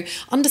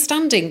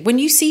 Understanding when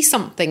you see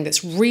something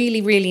that's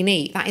really, really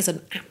neat, that is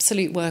an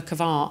absolute work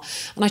of art.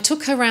 And I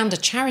took her around a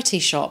charity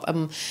shop,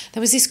 and there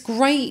was this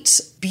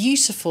great,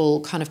 beautiful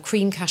kind of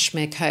cream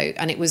cashmere coat,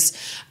 and it was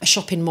a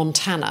shop in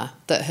Montana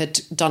that had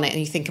done it. And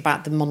you think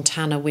about the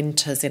Montana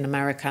winters in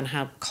America and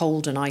how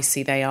cold and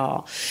icy they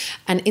are.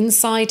 And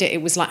inside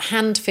it was like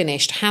hand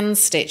finished, hand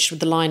stitched with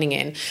the lining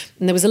in.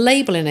 And there was a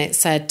label in it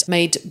said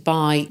made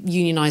by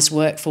unionized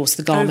workforce,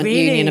 the Garment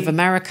Union of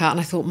America. And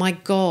I thought, my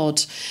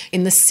God,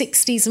 in the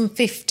 60s and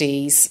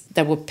 50s,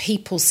 there were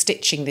people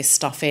stitching this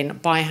stuff in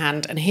by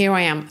hand. And here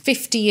I am,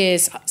 50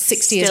 years,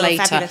 60 years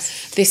later,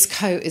 fabulous. This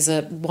coat is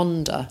a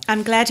wonder.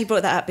 I'm glad you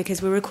brought that up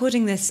because we're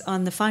recording this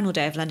on the final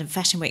day of London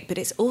Fashion Week, but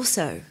it's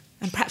also,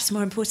 and perhaps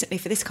more importantly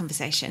for this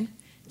conversation,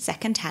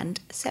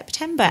 Second-Hand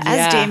September,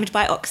 as deemed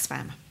by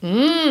Oxfam.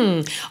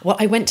 Well,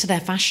 I went to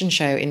their fashion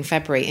show in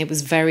February. It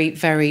was very,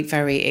 very,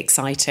 very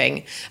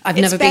exciting.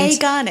 It's Faye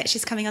Garnett.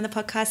 She's coming on the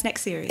podcast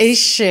next series. Is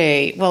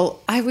she? Well,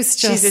 I was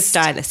just... She's a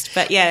stylist,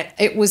 but yeah.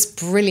 It was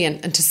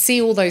brilliant. And to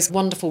see all those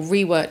wonderful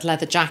reworked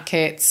leather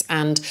jackets.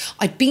 And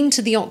I'd been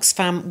to the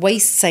Oxfam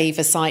Waist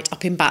Saver site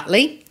up in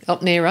Batley,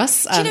 up near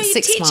us. Do you know, you're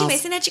 6 teaching miles. me.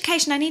 It's an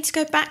education. I need to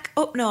go back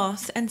up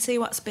north and see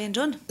what's being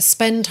done.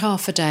 Spend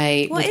half a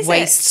day with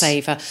Waist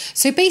Saver.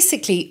 So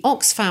basically,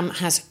 Oxfam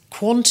has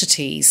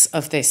quantities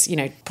of this,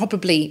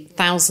 probably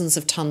thousands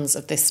of tons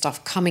of this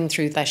stuff coming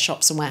through their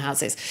shops and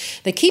warehouses.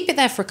 They keep it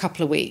there for a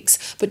couple of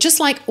weeks, but just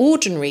like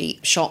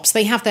ordinary shops,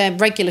 they have their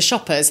regular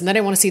shoppers and they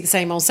don't want to see the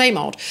same old.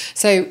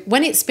 So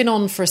when it's been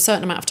on for a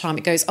certain amount of time,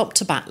 it goes up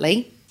to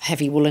Batley,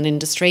 heavy woolen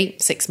industry,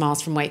 6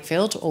 miles from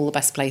Wakefield, all the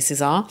best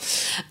places are.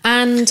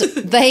 And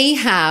they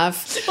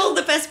have... all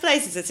the best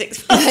places are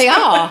 6 miles They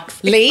from are.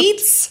 Wakefield.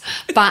 Leeds,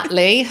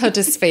 Batley,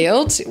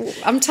 Huddersfield.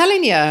 I'm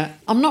telling you,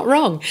 I'm not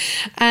wrong.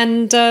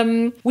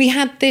 And we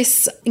had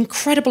this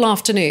incredible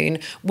afternoon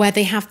where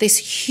they have this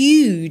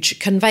huge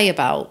conveyor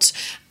belt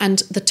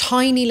and the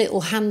tiny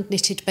little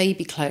hand-knitted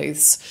baby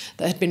clothes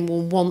that had been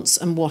worn once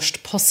and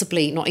washed,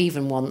 possibly not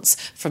even once,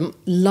 from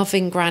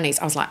loving grannies.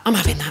 I was like, I'm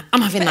having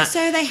that.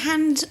 So they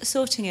hand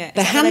sorting it?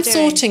 They're hand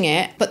sorting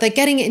it, but they're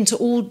getting it into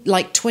all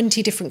like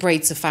 20 different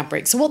grades of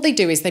fabric. So what they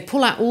do is they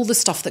pull out all the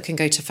stuff that can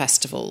go to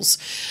festivals,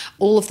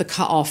 all of the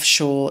cut-off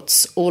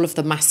shorts, all of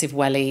the massive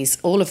wellies,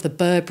 all of the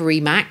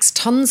Burberry Max,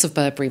 tons of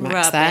Burberry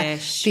Max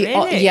Rubbish, there.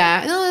 really?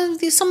 Yeah,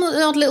 some of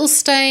the odd little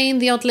stain,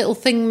 the odd little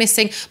thing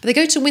missing. But they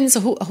go to Windsor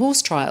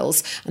Horse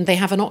Trials and they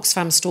have an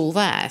Oxfam stall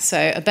there.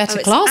 So a better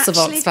class of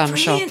Oxfam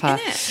shopper.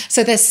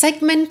 So they're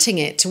segmenting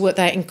it to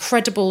their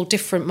incredible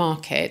different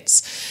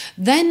markets.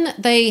 Then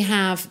they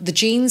have the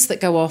jeans that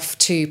go off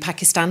to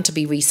Pakistan to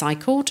be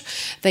recycled.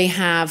 They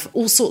have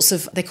all sorts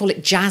of, they call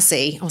it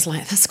jazzy. I was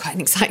like, that's quite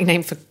an exciting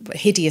name for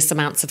hideous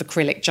amounts of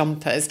acrylic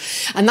jumpers.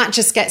 And that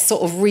just gets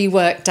sort of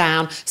reworked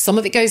down. Some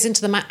of it goes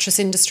into the mattress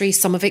industry,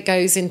 some of it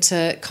goes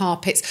into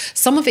carpets,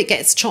 some of it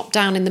gets chopped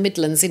down in the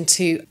Midlands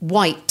into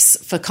wipes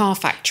for car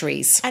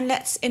factories. And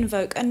let's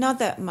invoke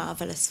another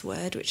marvellous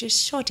word, which is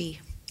shoddy.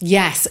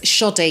 Yes,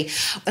 shoddy.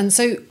 And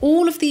so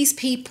all of these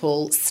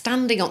people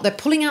standing up, they're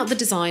pulling out the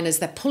designers,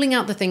 they're pulling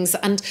out the things,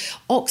 and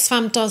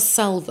Oxfam does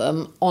sell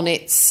them on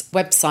its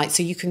website.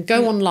 So you can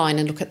go online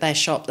and look at their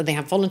shop, and they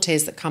have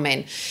volunteers that come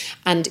in.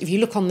 And if you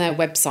look on their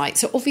website,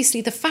 so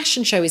obviously the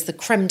fashion show is the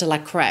creme de la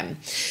creme.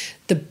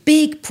 The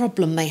big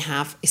problem they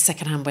have is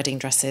secondhand wedding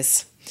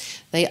dresses.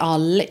 They are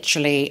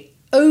literally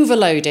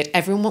overloaded.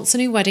 Everyone wants a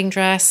new wedding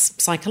dress.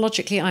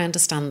 Psychologically, I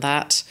understand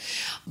that.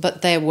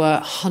 But there were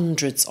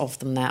hundreds of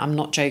them there. I'm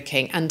not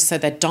joking. And so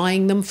they're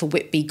dyeing them for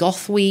Whitby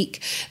Goth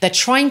Week. They're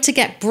trying to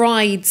get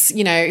brides.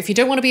 You know, if you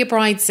don't want to be a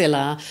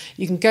bridezilla,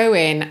 you can go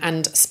in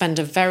and spend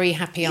a very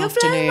happy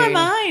afternoon. You're blowing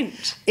my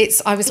mind.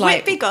 I was like,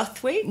 Whitby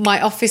Goth Week. My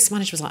office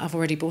manager was like, I've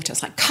already bought it. I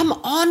was like, come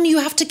on, you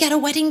have to get a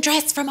wedding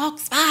dress from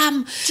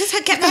Oxfam. Just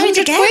get married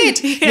again.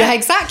 Yeah,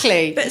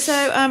 exactly. But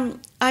so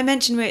I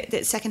mentioned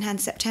that Secondhand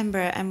September,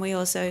 and we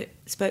also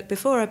spoke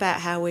before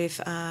about how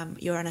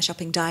you're on a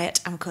shopping diet.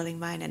 I'm calling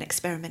mine an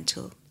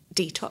experimental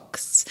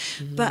detox.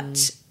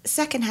 But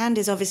secondhand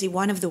is obviously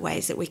one of the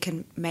ways that we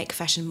can make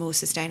fashion more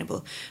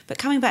sustainable. But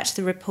coming back to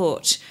the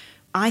report,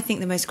 I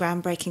think the most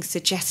groundbreaking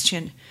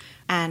suggestion,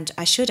 and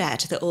I should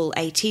add that all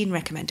 18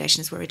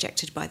 recommendations were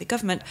rejected by the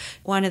government,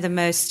 one of the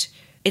most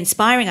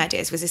inspiring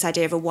ideas was this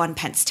idea of a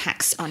 1p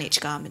tax on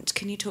each garment.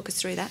 Can you talk us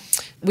through that?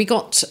 We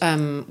got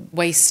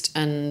Waste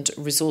and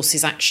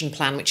Resources Action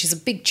Plan, which is a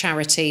big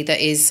charity that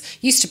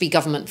used to be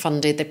government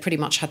funded. They pretty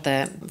much had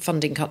their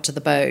funding cut to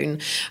the bone.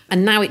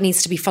 And now it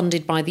needs to be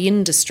funded by the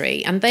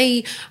industry. And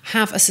they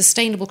have a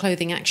sustainable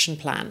clothing action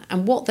plan.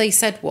 And what they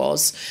said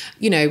was,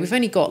 you know, we've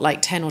only got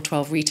like 10 or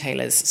 12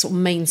 retailers, sort of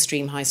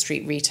mainstream high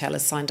street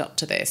retailers signed up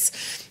to this.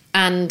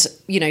 And,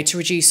 you know, to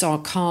reduce our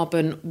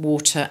carbon,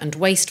 water and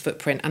waste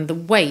footprint. And the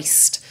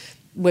waste,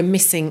 we're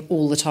missing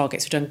all the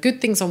targets. We've done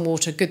good things on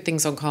water, good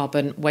things on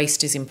carbon,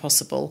 waste is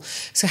impossible.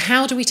 So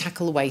how do we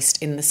tackle the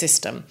waste in the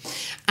system?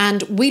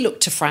 And we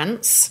looked to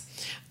France,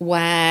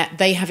 where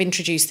they have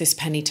introduced this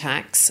penny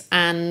tax,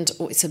 and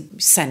it's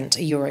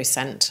a euro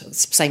cent,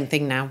 same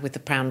thing now with the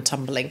pound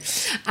tumbling.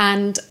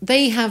 And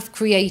they have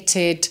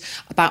created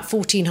about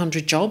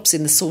 1,400 jobs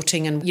in the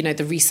sorting and, you know,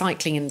 the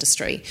recycling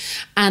industry.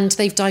 And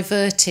they've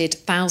diverted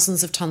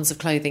thousands of tons of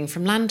clothing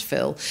from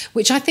landfill,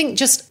 which I think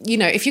just, you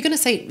know, if you're going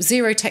to say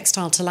zero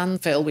textile to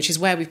landfill, which is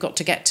where we've got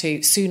to get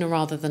to sooner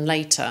rather than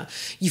later,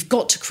 you've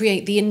got to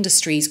create the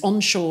industries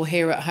onshore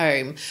here at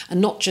home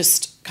and not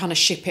just kind of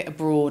ship it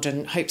abroad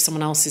and hope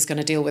someone else is going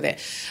to deal with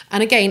it.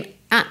 And again,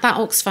 at that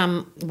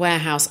Oxfam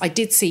warehouse, I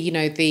did see, you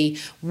know, the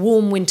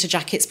warm winter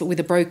jackets, but with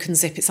a broken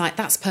zip. It's like,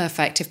 that's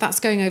perfect. If that's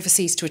going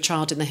overseas to a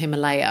child in the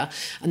Himalaya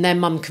and their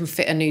mum can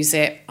fit a new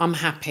zip, I'm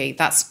happy.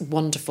 That's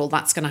wonderful.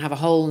 That's going to have a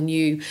whole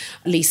new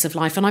lease of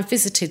life. And I've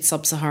visited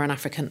sub-Saharan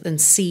Africa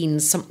and seen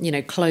some, you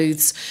know,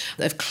 clothes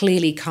that have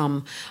clearly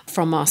come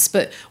from us.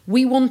 But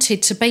we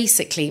wanted to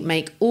basically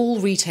make all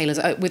retailers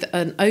with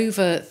an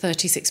over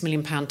 £36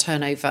 million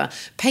turnover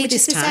pay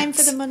this tax. Which is the same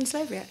for the Modern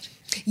Slavery Act.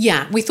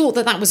 Yeah, we thought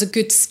that was a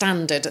good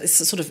standard. It's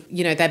sort of,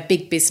 you know, they're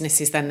big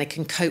businesses then, they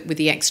can cope with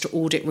the extra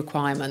audit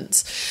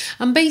requirements.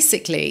 And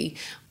basically,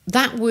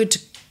 that would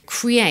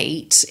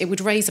raise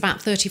about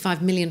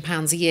 £35 million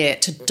a year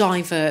to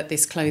divert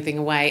this clothing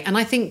away. And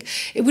I think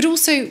it would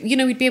also, you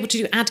know, we'd be able to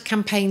do ad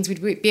campaigns,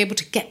 we'd be able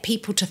to get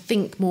people to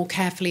think more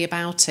carefully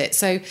about it.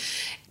 So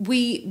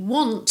we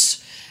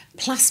want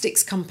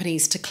plastics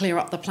companies to clear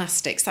up the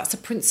plastics. That's a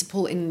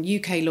principle in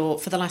UK law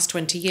for the last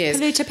 20 years.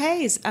 Polluter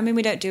pays. I mean,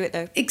 we don't do it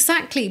though.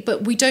 Exactly,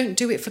 but we don't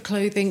do it for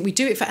clothing. We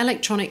do it for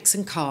electronics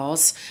and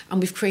cars,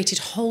 and we've created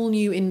whole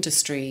new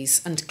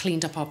industries and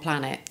cleaned up our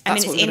planet.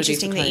 That's it's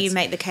interesting that you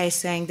make the case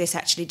saying this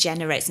actually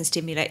generates and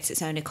stimulates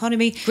its own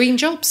economy. Green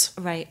jobs.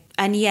 Right.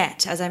 And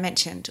yet, as I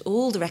mentioned,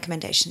 all the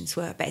recommendations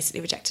were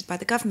basically rejected by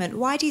the government.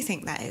 Why do you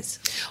think that is?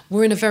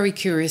 We're in a very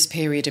curious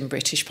period in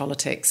British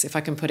politics, if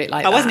I can put it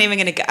like that. I wasn't even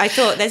going to go. I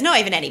thought there's not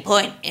even any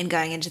point in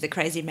going into the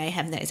crazy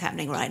mayhem that is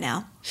happening right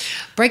now.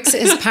 Brexit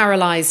has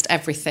paralysed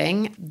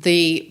everything.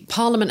 The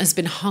Parliament has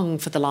been hung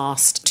for the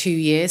last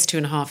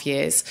 2.5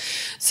 years.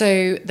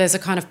 So there's a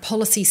kind of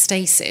policy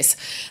stasis.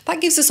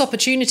 That gives us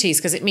opportunities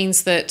because it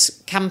means that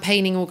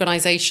campaigning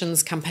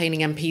organisations,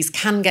 campaigning MPs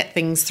can get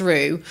things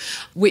through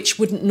which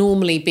wouldn't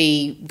normally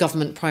be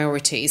government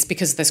priorities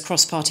because there's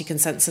cross-party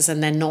consensus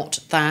and they're not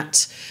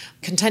that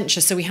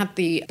contentious. So we had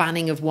the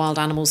banning of wild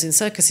animals in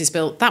circuses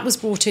bill. That was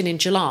brought in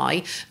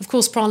July. Of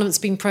course, Parliament's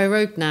been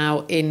prorogued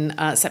now in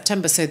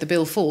September, so the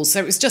bill falls. So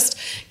it was just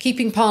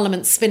keeping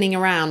Parliament spinning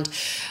around.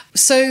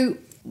 So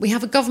we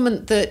have a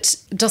government that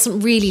doesn't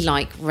really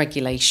like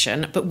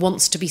regulation, but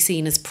wants to be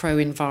seen as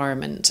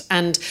pro-environment.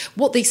 And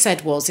what they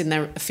said was, in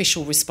their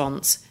official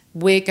response,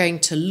 we're going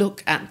to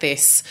look at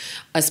this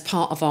as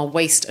part of our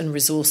waste and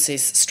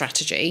resources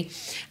strategy.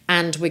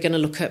 And we're going to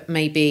look at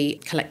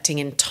maybe collecting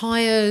in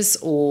tyres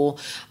or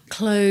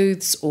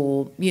clothes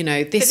or, this or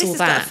that. But this has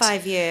got a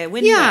 5-year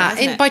window,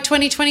 hasn't it? By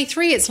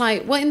 2023, it's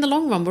like, well, in the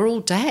long run, we're all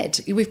dead.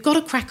 We've got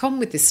to crack on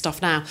with this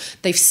stuff now.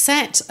 They've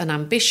set an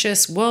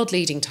ambitious,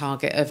 world-leading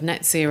target of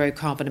net zero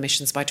carbon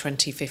emissions by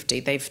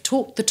 2050. They've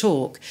talked the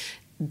talk.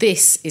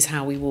 This is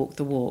how we walk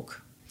the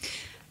walk.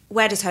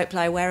 Where does hope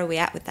lie? Where are we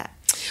at with that?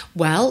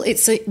 Well,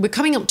 we're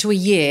coming up to a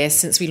year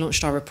since we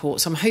launched our report,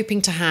 so I'm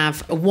hoping to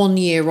have a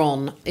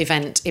 1-year-on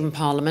event in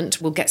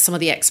Parliament. We'll get some of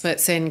the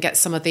experts in, get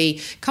some of the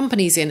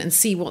companies in and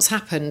see what's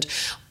happened.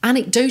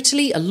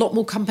 Anecdotally, a lot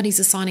more companies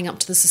are signing up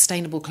to the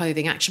Sustainable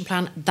Clothing Action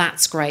Plan.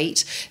 That's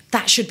great.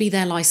 That should be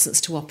their licence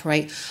to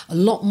operate. A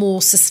lot more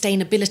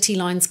sustainability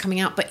lines coming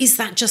out. But is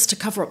that just to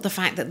cover up the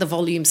fact that the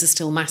volumes are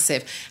still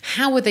massive?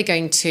 How are they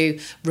going to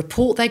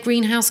report their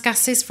greenhouse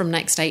gases from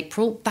next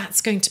April?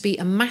 That's going to be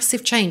a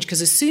massive change,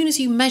 because as soon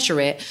as you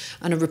measure it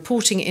and are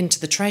reporting it into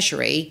the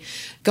Treasury,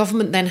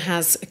 government then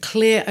has a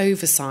clear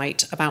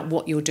oversight about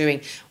what you're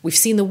doing. We've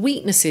seen the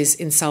weaknesses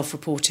in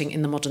self-reporting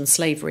in the Modern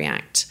Slavery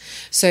Act.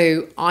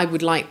 So I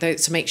would like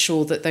to make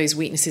sure that those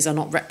weaknesses are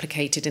not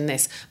replicated in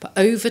this. But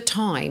over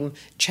time,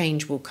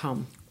 change will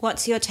come.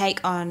 What's your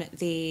take on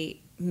the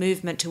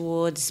movement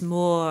towards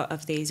more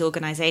of these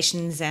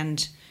organisations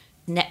and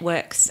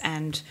networks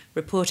and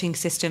reporting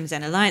systems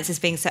and alliances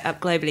being set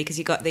up globally? Because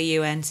you've got the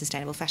UN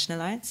Sustainable Fashion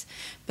Alliance,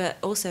 but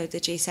also the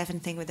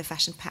G7 thing with the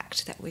Fashion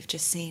Pact that we've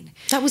just seen.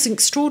 That was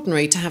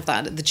extraordinary to have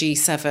that at the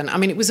G7. I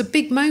mean, it was a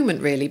big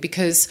moment, really,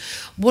 because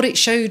what it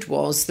showed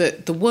was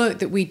that the work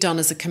that we'd done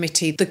as a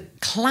committee, the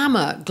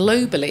clamour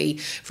globally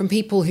from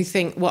people who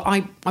think, well,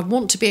 I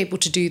want to be able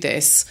to do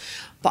this,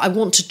 but I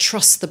want to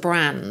trust the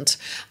brand,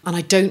 and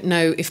I don't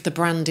know if the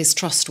brand is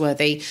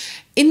trustworthy.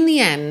 In the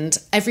end,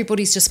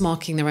 everybody's just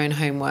marking their own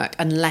homework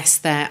unless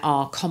there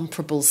are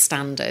comparable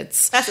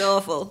standards. That's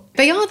awful.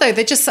 They are, though.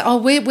 They just say, oh,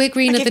 we're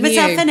greener than you. I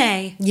give myself an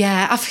A.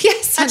 Yeah,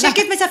 yes. Actually, I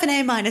give myself an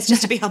A-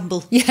 just to be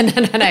humble. Yeah,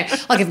 no.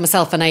 I'll give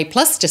myself an A+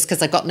 just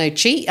because I've got no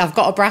cheat. I've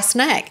got a brass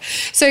neck.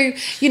 So,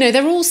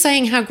 they're all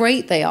saying how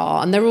great they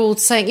are, and they're all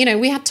saying,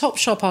 we had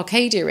Topshop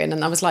Arcadia in,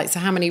 and I was like, so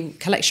how many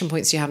collection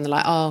points do you have? And they're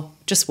like, oh,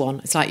 just one.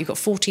 It's like you've got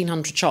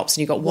 1,400 shops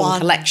and you've got one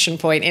collection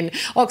point in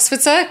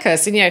Oxford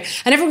Circus. And, and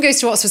everyone goes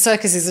to Oxford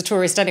Circus as a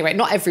tourist anyway.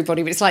 Not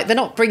everybody, but it's like they're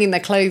not bringing their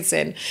clothes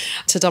in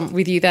to dump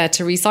with you there,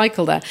 to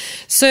recycle there.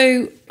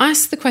 So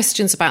ask the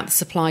questions about the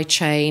supply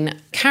chain.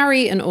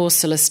 Carrie and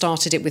Ursula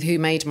started it with Who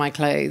Made My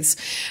Clothes?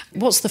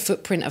 What's the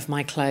footprint of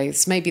my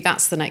clothes? Maybe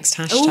that's the next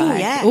hashtag. Oh,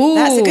 yeah.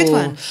 That's a good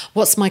one.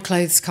 What's my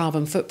clothes'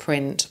 carbon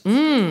footprint?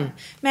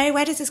 Mary,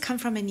 where does this come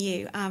from in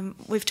you?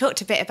 We've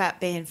talked a bit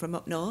about being from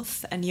up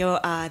north, and you're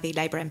the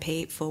Labour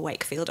MP for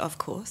Wakefield, of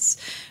course.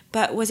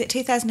 But was it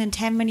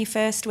 2010 when you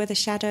first were the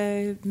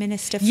shadow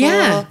minister for...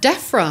 Yeah,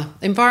 DEFRA,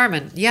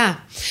 environment, yeah.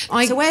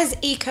 So where's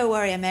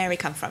eco-warrior Mary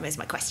come from, is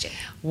my question.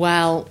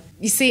 Well,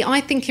 you see, I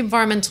think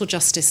environmental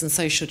justice and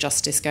social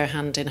justice go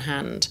hand in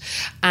hand.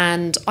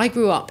 And I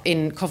grew up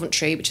in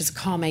Coventry, which is a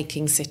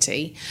car-making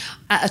city,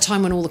 at a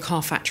time when all the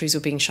car factories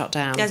were being shut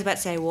down. I was about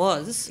to say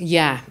was.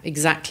 Yeah,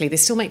 exactly. They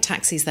still make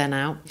taxis there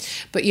now.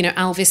 But,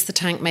 Alvis, the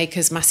tank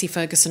makers, Massey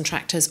Ferguson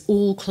tractors,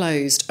 all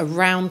closed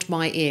around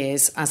my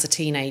ears as a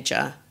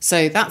teenager.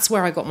 So that's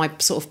where I got my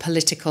sort of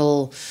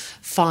political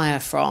fire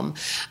from.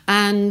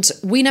 And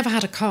we never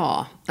had a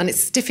car. And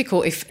it's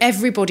difficult if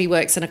everybody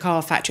works in a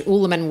car factory,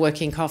 all the men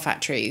working in car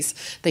factories,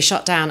 they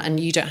shut down and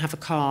you don't have a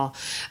car.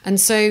 And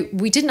so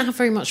we didn't have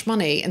very much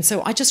money. And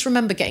so I just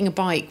remember getting a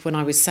bike when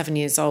I was 7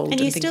 years old. And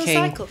you thinking, still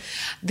cycle?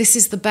 This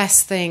is the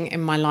best thing in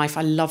my life.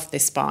 I love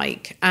this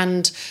bike.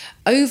 And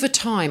over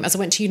time, as I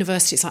went to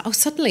university, it's like, oh,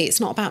 suddenly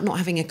it's not about not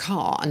having a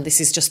car. And this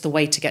is just the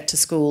way to get to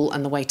school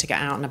and the way to get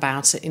out and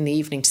about in the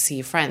evening to see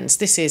your friends.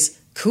 This is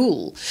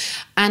cool.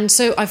 And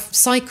so I've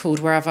cycled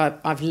wherever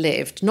I've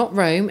lived, not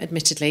Rome,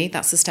 admittedly,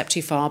 that's a step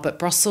too far, but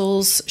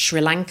Brussels, Sri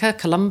Lanka,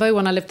 Colombo,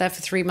 when I lived there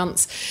for 3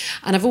 months.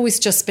 And I've always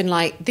just been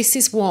like, this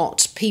is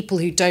what people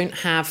who don't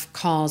have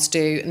cars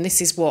do, and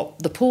this is what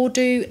the poor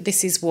do,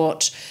 this is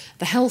what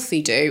the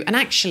healthy do. And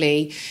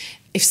actually,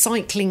 if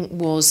cycling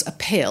was a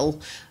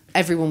pill,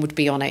 everyone would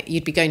be on it.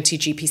 You'd be going to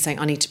your GP saying,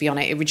 I need to be on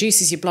it. It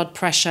reduces your blood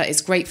pressure. It's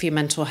great for your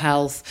mental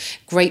health,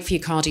 great for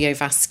your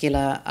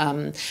cardiovascular.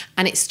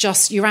 And it's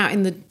just, you're out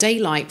in the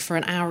daylight for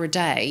an hour a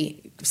day,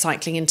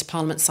 cycling into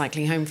Parliament,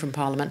 cycling home from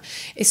Parliament.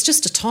 It's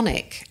just a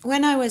tonic.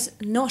 When I was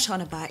not on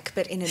a bike,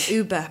 but in an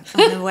Uber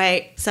on the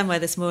way somewhere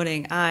this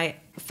morning, I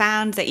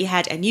found that you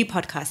had a new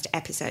podcast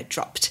episode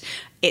dropped.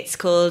 It's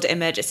called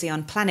Emergency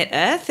on Planet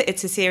Earth.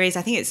 It's a series,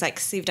 I think it's like,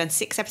 so you've done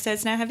 6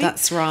 episodes now, have you?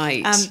 That's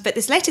right. But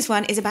this latest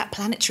one is about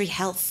planetary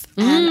health.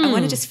 And I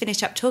want to just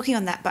finish up talking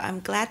on that, but I'm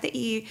glad that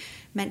you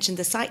mentioned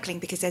the cycling,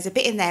 because there's a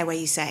bit in there where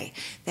you say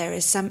there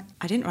is some,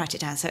 I didn't write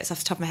it down, so it's off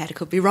the top of my head, I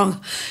could be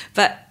wrong,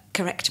 but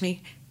correct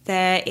me.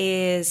 There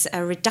is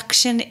a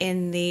reduction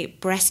in the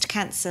breast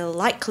cancer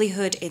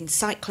likelihood in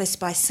cyclists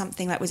by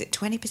something like, was it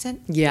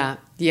 20%? Yeah,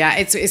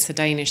 it's a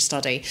Danish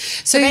study.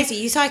 So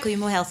basically, you cycle, you're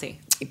more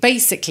healthy.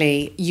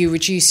 Basically, you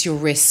reduce your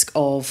risk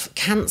of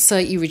cancer,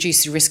 you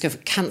reduce your risk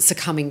of cancer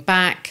coming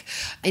back.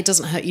 It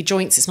doesn't hurt your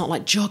joints. It's not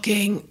like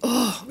jogging,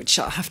 which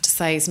I have to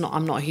say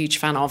I'm not a huge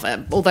fan of.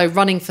 Although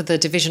running for the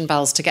division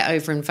bells to get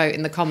over and vote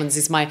in the Commons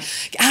is my,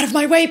 get out of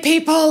my way,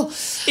 people.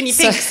 In your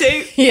pink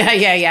suit. Yeah,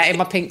 in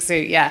my pink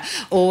suit, yeah.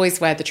 Always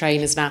wear the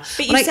trainers now.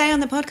 But you say on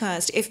the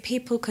podcast, if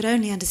people could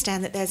only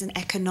understand that there's an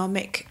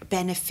economic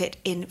benefit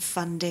in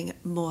funding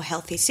more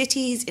healthy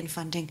cities, in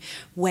funding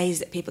ways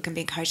that people can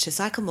be encouraged to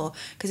cycle more,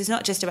 because it's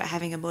not just about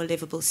having a more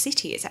livable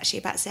city, it's actually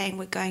about saying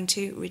we're going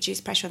to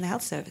reduce pressure on the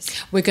health service.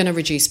 We're going to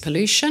reduce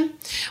pollution,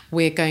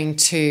 we're going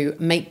to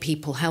make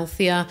people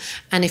healthier,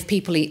 and if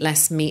people eat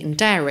less meat and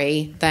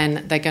dairy,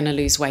 then they're going to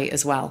lose weight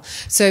as well.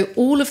 So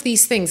all of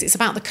these things, it's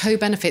about the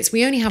co-benefits.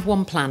 We only have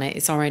one planet,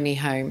 it's our only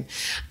home,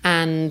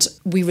 and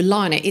we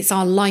rely on it. It's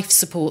our life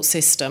support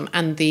system,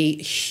 and the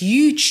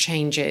huge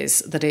changes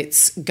that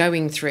it's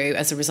going through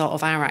as a result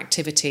of our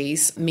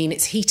activities mean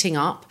it's heating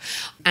up,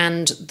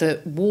 and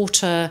the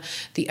water,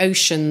 the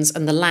oceans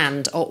and the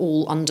land are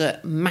all under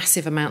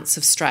massive amounts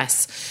of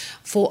stress.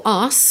 For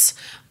us,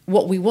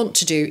 what we want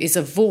to do is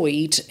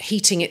avoid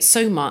heating it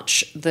so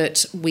much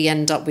that we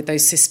end up with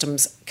those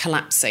systems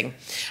collapsing.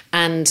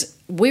 And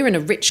we're in a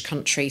rich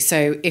country,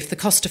 so if the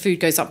cost of food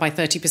goes up by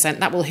 30%,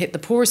 that will hit the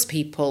poorest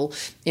people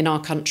in our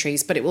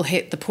countries, but it will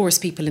hit the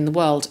poorest people in the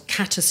world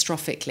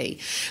catastrophically.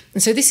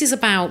 And so this is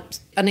about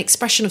an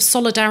expression of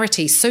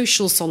solidarity,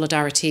 social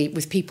solidarity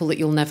with people that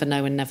you'll never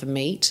know and never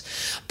meet.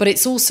 But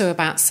it's also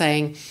about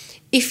saying,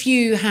 if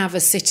you have a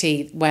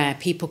city where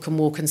people can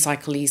walk and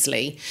cycle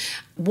easily,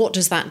 what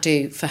does that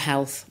do for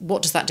health?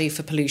 What does that do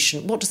for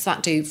pollution? What does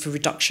that do for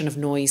reduction of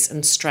noise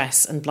and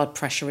stress and blood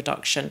pressure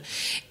reduction?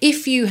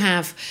 If you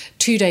have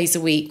 2 days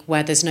a week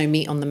where there's no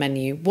meat on the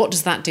menu, what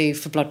does that do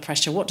for blood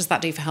pressure? What does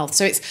that do for health?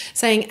 So it's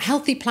saying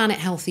healthy planet,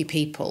 healthy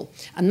people.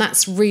 And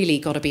that's really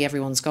got to be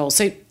everyone's goal.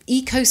 So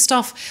eco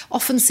stuff,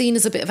 often seen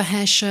as a bit of a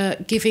hair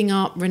shirt, giving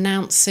up,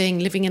 renouncing,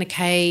 living in a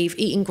cave,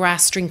 eating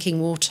grass, drinking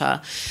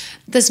water.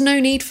 There's no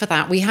need for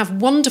that. We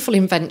have wonderful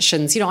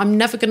inventions. You know, I'm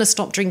never going to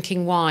stop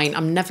drinking wine.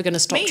 I'm never going to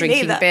stop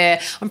drinking beer.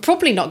 I'm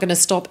probably not going to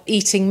stop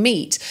eating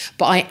meat,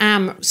 but I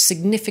am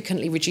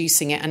significantly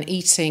reducing it and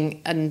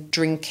eating and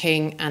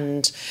drinking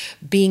and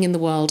being in the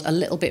world a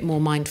little bit more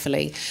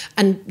mindfully.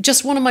 And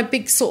just one of my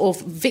big sort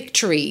of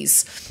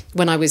victories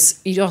when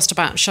you asked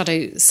about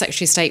Shadow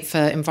Secretary of State for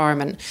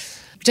Environment,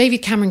 David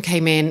Cameron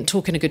came in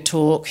talking a good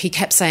talk. He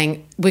kept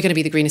saying, we're going to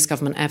be the greenest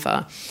government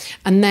ever.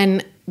 And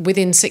then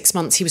within 6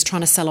 months, he was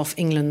trying to sell off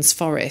England's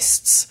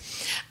forests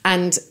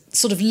and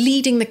sort of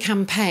leading the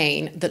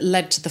campaign that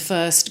led to the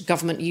first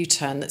government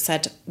U-turn that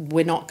said,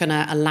 we're not going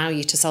to allow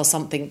you to sell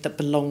something that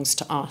belongs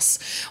to us.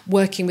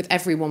 Working with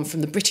everyone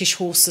from the British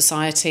Horse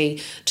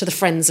Society to the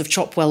Friends of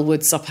Chopwell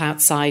Woods up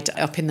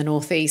in the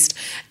northeast.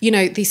 You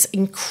know, this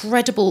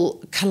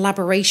incredible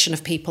collaboration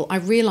of people. I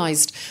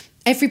realised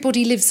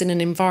everybody lives in an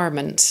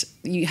environment.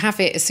 You have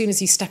it as soon as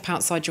you step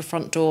outside your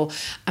front door,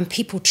 and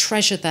people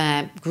treasure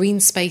their green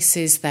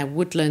spaces, their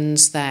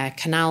woodlands, their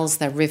canals,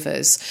 their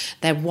rivers,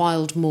 their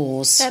wild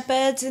moors. There are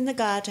birds in the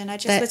garden. I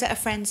just was at a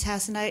friend's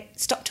house and I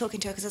stopped talking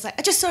to her because I was like,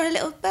 I just saw a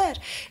little bird.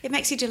 It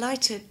makes you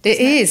delighted.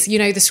 It is. You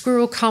know, the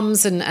squirrel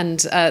comes and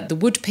the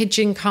wood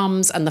pigeon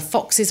comes and the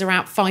foxes are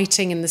out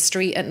fighting in the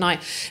street at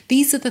night.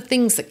 These are the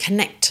things that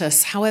connect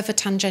us, however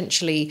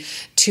tangentially,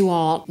 to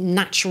our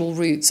natural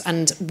roots,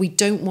 and we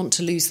don't want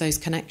to lose those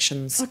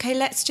connections. Okay,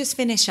 let's just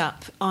finish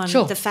up on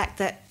Sure. the fact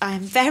that I'm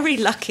very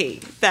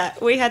lucky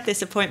that we had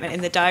this appointment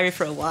in the diary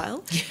for a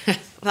while. Yeah.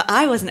 But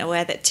I wasn't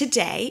aware that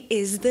today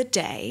is the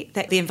day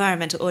that the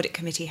Environmental Audit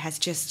Committee has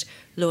just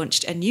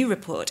launched a new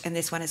report, and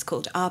this one is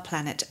called Our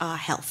Planet, Our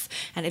Health.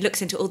 And it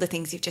looks into all the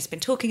things you've just been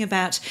talking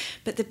about,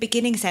 but the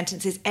beginning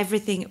sentence is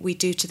everything we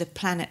do to the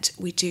planet,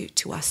 we do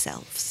to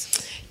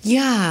ourselves.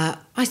 Yeah,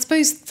 I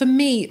suppose for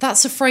me,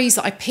 that's a phrase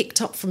that I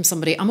picked up from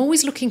somebody. I'm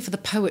always looking for the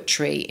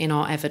poetry in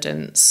our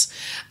evidence.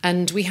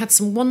 And we had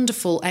some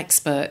wonderful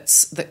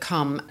experts that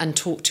come and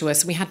talk to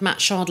us. We had Matt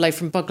Shardlow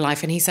from Bug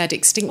Life, and he said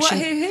extinction...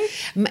 What,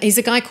 who? He's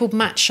a guy called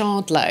Matt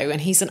Shardlow, and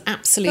he's an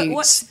absolute... But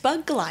what's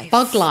Bug Life?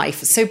 Bug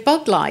Life. So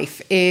Bug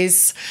Life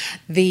is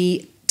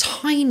the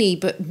tiny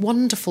but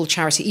wonderful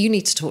charity. You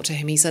need to talk to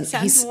him. He's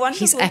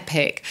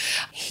epic.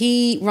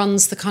 He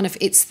runs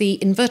it's the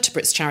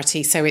invertebrates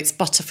charity. So it's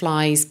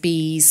butterflies,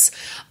 bees,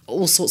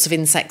 all sorts of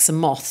insects and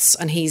moths.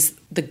 And he's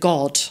the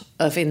god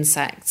of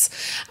insects.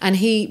 And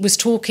he was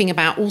talking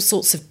about all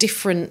sorts of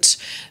different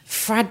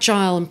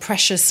fragile and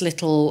precious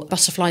little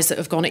butterflies that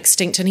have gone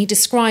extinct. And he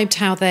described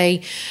how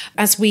they,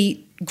 as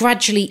we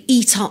gradually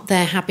eat up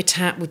their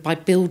habitat by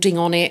building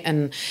on it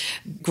and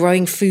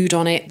growing food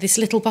on it, this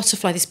little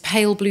butterfly, this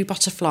pale blue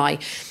butterfly,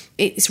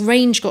 its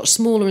range got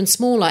smaller and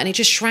smaller, and it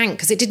just shrank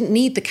because it didn't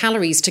need the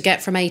calories to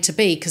get from A to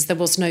B because there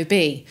was no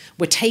B.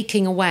 We're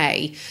taking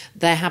away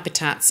their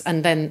habitats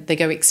and then they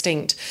go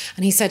extinct.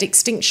 And he said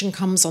extinction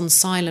comes on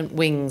silent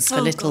wings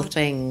for little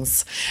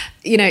things.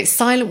 It's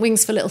silent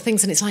wings for little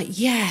things. And it's like,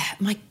 yeah,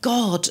 my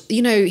God,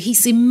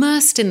 he's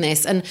immersed in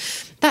this. And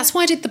that's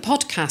why I did the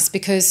podcast,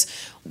 because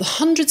the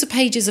hundreds of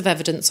pages of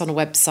evidence on a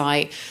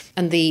website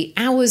and the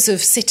hours of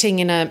sitting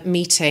in a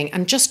meeting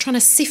and just trying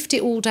to sift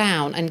it all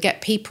down and get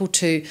people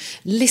to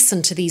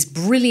listen to these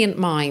brilliant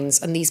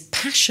minds and these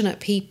passionate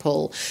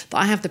people that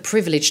I have the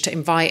privilege to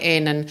invite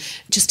in and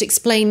just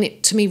explain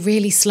it to me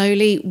really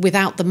slowly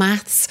without the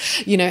maths.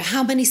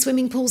 How many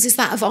swimming pools is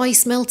that of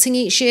ice melting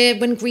each year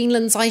when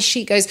Greenland's ice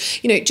sheet goes?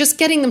 Just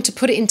getting them to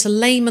put it into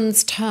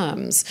layman's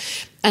terms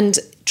and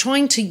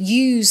trying to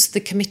use the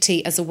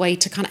committee as a way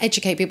to kind of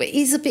educate people. It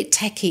is a bit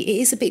techie,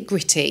 it is a bit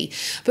gritty,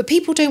 but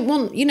people don't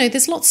want,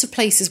 there's lots of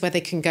places where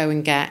they can go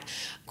and get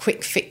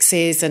quick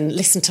fixes and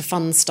listen to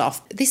fun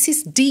stuff. This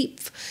is deep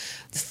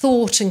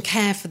thought and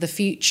care for the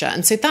future.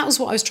 And so that was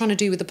what I was trying to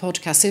do with the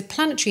podcast. So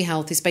Planetary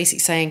Health is basically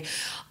saying,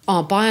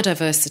 our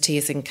biodiversity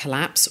is in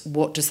collapse.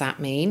 What does that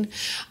mean?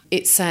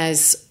 It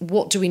says,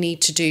 what do we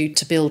need to do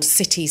to build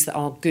cities that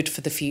are good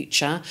for the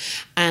future?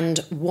 And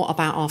what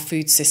about our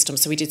food system?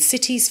 So we did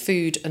cities,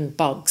 food and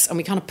bugs, and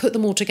we kind of put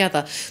them all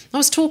together. I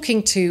was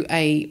talking to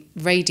a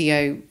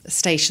radio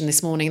station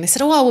this morning and they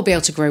said, we'll be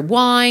able to grow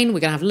wine.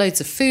 We're going to have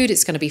loads of food.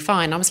 It's going to be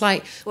fine. I was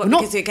like,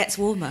 because it gets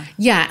warmer?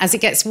 Yeah, as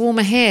it gets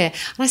warmer here.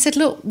 And I said,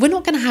 look, we're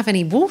not going to have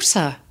any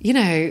water.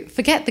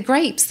 Forget the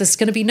grapes. There's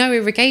going to be no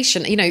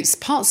irrigation. It's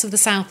parts of the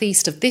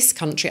southeast of this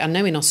country. I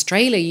know in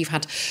Australia you've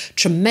had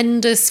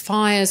tremendous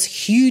fires,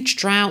 huge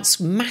droughts,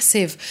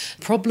 massive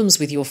problems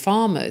with your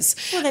farmers.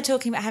 Well, they're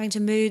talking about having to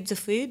move the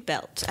food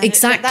belt. And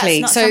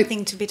exactly. That's not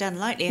something to be done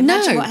lightly.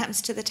 Imagine what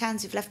happens to the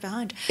towns you've left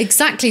behind.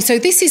 Exactly. So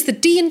this is the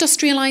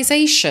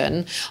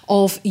deindustrialisation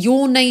of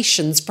your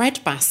nation's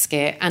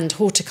breadbasket and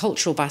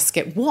horticultural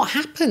basket. What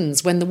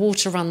happens when the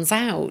water runs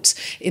out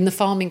in the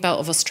farming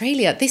belt of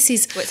Australia? This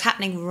is what's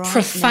happening right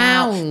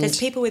profound. now. There's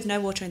people with no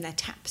water in their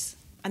taps.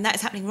 And that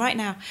is happening right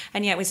now.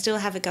 And yet we still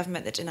have a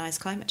government that denies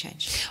climate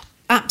change.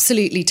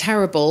 Absolutely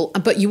terrible.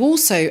 But you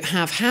also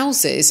have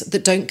houses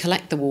that don't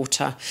collect the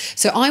water.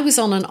 So I was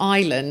on an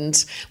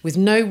island with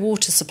no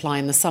water supply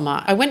in the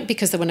summer. I went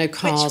because there were no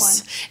cars. Which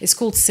one? It's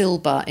called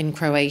Silba in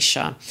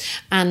Croatia.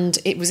 And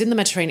it was in the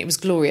Mediterranean. It was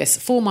glorious.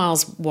 4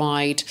 miles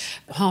wide,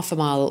 half a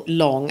mile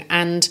long.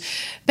 And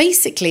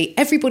basically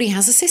everybody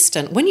has a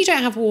cistern. When you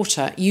don't have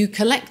water, you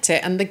collect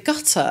it. And the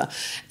gutter,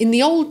 in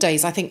the old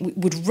days, I think,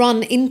 would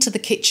run into the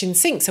kitchen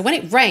sink. So when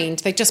it rained,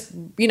 they just,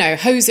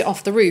 hose it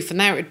off the roof and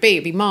there it would be.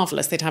 It'd be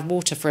marvellous. They'd have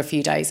water for a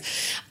few days.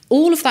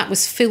 All of that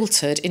was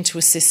filtered into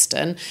a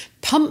cistern,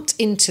 pumped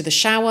into the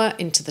shower,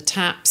 into the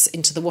taps,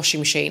 into the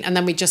washing machine, and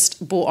then we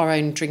just bought our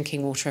own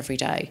drinking water every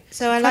day.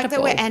 So I like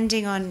that we're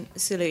ending on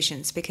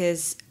solutions,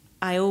 because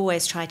I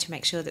always try to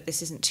make sure that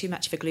this isn't too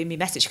much of a gloomy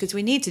message, because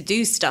we need to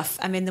do stuff.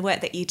 I mean, the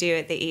work that you do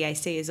at the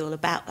EAC is all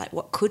about,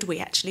 what could we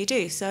actually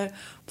do? So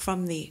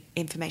from the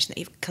information that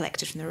you've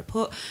collected from the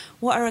report,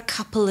 what are a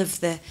couple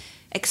of the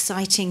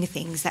exciting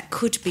things that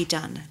could be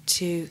done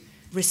to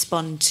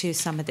respond to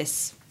some of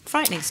this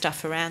frightening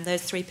stuff around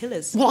those 3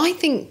 pillars? Well, I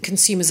think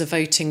consumers are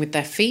voting with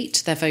their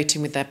feet, they're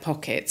voting with their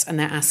pockets, and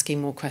they're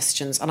asking more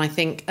questions. And I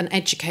think an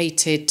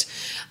educated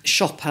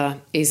shopper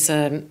is,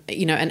 an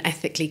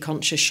ethically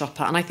conscious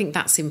shopper. And I think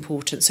that's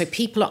important. So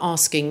people are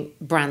asking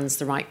brands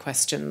the right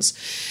questions.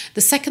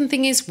 The second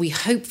thing is we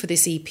hope for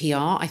this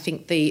EPR. I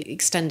think the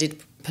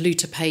extended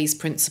polluter pays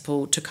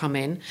principle to come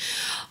in.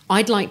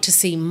 I'd like to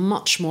see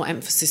much more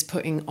emphasis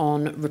putting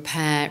on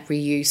repair,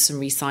 reuse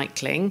and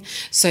recycling.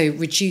 So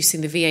reducing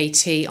the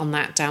VAT on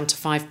that down to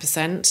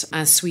 5%,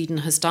 as Sweden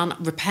has done.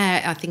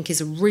 Repair, I think, is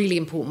a really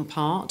important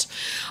part.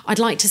 I'd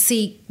like to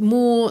see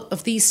more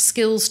of these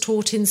skills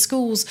taught in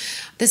schools.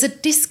 There's a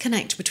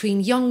disconnect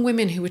between young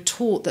women who are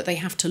taught that they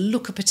have to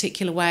look a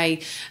particular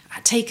way,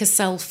 take a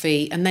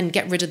selfie and then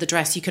get rid of the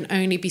dress. You can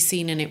only be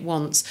seen in it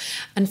once.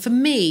 And for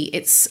me,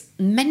 it's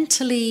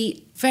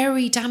mentally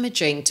very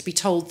damaging to be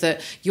told that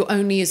you're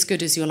only as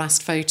good as your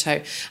last photo.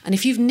 And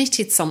if you've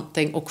knitted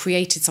something or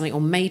created something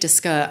or made a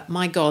skirt,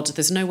 my God,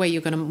 there's no way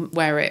you're going to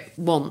wear it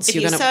once. If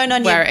you're going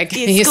to wear it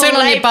again. You're sewn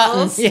on your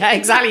buttons. Yeah,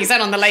 exactly. You're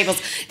sewn on the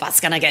labels. That's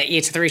going to get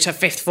you through to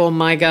 5th form,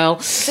 my girl.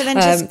 So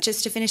then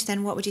just to finish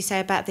then, what would you say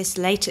about this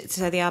latest,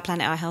 so the Our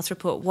Planet, Our Health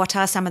report? What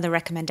are some of the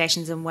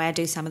recommendations and where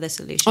do some of the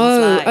solutions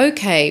lie?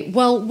 Okay.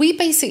 Well, we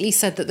basically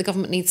said that the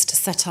government needs to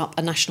set up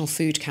a National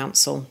Food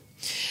Council.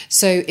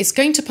 So it's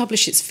going to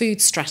publish its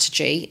food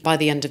strategy by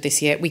the end of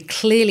this year. We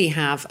clearly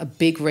have a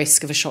big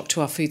risk of a shock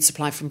to our food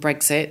supply from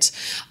Brexit.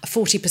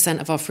 40%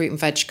 of our fruit and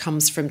veg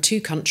comes from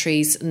two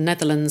countries,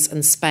 Netherlands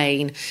and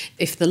Spain.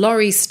 If the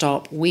lorries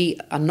stop, we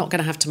are not going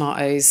to have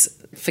tomatoes.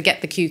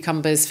 Forget the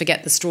cucumbers,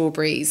 forget the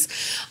strawberries.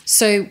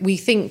 So we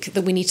think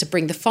that we need to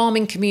bring the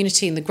farming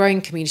community and the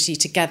growing community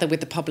together with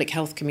the public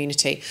health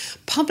community.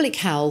 Public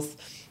health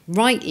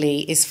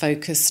rightly is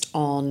focused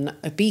on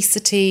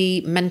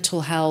obesity,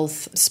 mental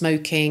health,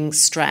 smoking,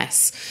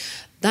 stress.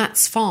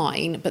 That's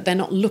fine, but they're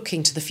not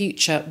looking to the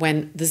future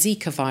when the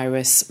Zika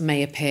virus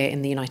may appear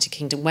in the United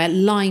Kingdom, where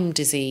Lyme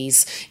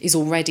disease is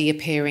already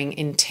appearing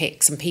in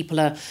ticks and people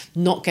are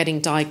not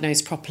getting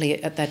diagnosed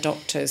properly at their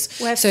doctors.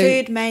 Where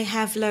food may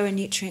have lower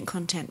nutrient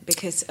content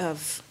because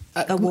of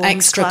a warm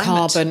extra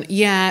climate. carbon.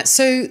 Yeah,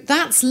 so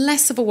that's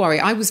less of a worry.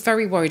 I was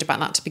very worried about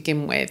that to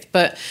begin with,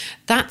 but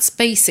that's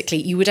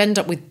basically, you would end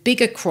up with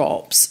bigger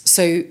crops,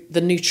 so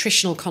the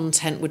nutritional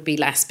content would be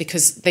less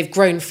because they've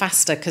grown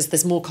faster because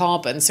there's more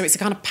carbon. So it's a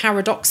kind of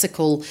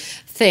paradoxical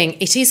thing.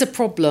 It is a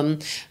problem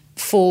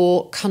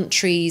for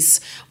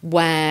countries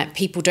where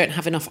people don't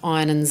have enough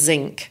iron and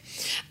zinc.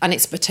 And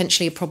it's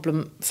potentially a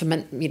problem for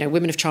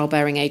women of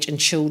childbearing age and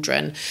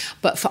children.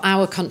 But for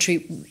our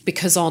country,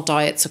 because our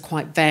diets are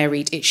quite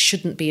varied, it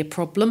shouldn't be a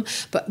problem.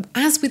 But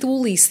as with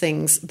all these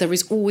things, there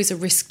is always a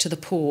risk to the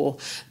poor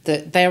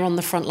that they're on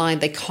the front line.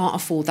 They can't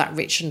afford that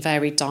rich and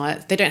varied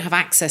diet. They don't have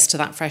access to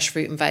that fresh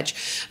fruit and veg.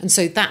 And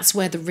so that's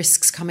where the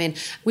risks come in.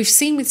 We've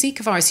seen with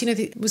Zika virus,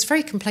 it was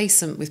very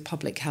complacent with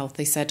public health.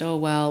 They said, oh,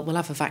 well, we'll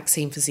have a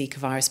vaccine for Zika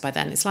virus by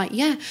then. It's like,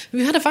 yeah,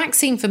 we've had a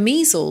vaccine for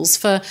measles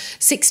for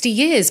 60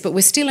 years, but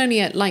we're still only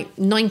at like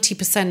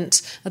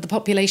 90% of the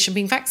population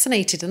being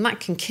vaccinated, and that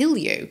can kill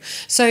you.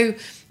 So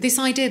this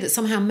idea that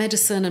somehow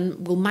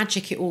medicine will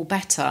magic it all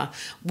better,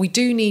 we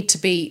do need to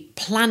be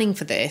planning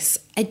for this,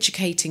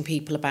 educating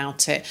people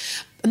about it.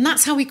 And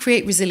that's how we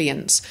create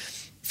resilience.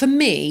 For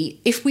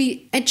me, if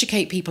we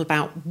educate people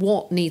about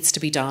what needs to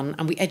be done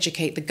and we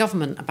educate the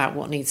government about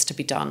what needs to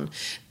be done,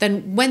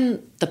 then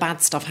when the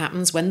bad stuff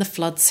happens, when the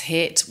floods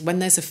hit, when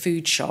there's a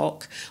food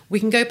shock, we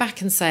can go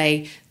back and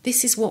say,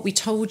 this is what we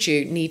told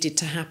you needed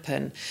to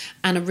happen.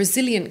 And a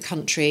resilient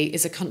country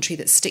is a country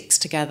that sticks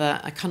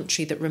together, a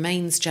country that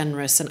remains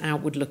generous and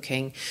outward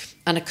looking,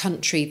 and a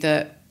country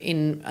that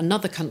in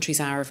another country's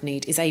hour of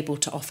need is able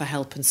to offer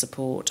help and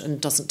support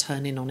and doesn't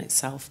turn in on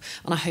itself.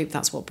 And I hope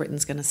that's what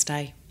Britain's going to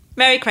stay.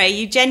 Mary Cray,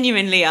 you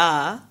genuinely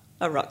are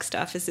a rock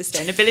star for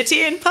sustainability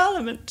in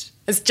Parliament.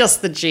 It's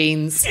just the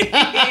genes.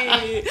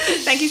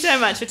 Thank you so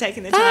much for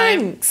taking the time.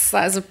 Thanks,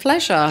 that was a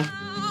pleasure.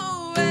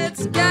 Oh,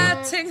 it's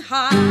getting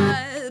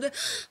hard.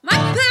 My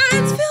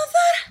parents feel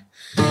that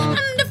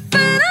I'm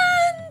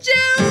defending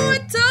you. I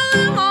tell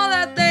them all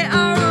that they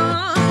are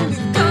wrong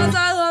because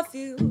I love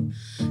you.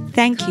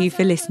 Thank you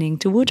for listening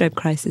to Wardrobe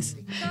Crisis.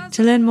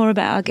 To learn more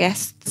about our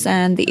guests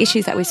and the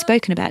issues that we've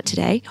spoken about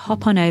today,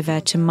 hop on over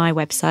to my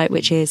website,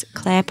 which is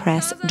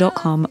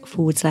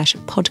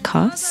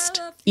clairepress.com/podcast.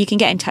 You can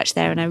get in touch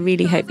there, and I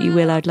really hope you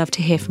will. I'd love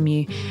to hear from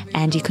you.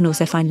 And you can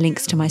also find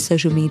links to my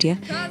social media.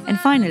 And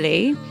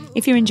finally,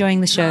 if you're enjoying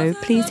the show,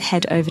 please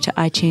head over to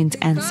iTunes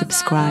and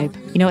subscribe.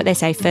 You know what they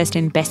say, first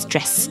in, best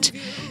dressed.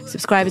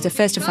 Subscribers are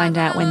first to find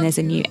out when there's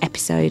a new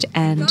episode,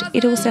 and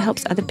it also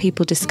helps other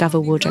people discover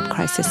Wardrobe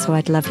Crisis, so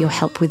I'd love your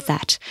help with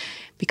that.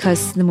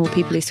 Because the more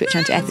people who switch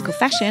on to ethical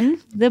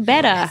fashion, the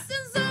better.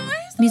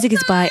 Music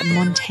is by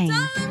Montaigne.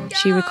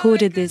 She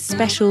recorded this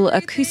special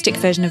acoustic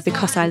version of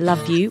Because I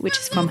Love You, which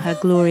is from her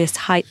Glorious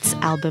Heights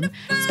album,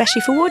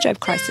 especially for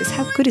Wardrobe Crisis.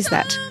 How good is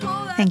that?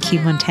 Thank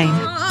you, Montaigne.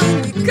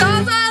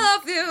 Because I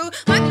love you.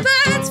 My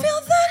parents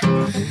feel that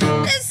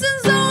this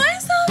is a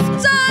waste of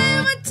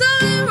time. I tell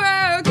them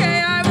we're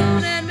okay. I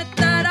won't admit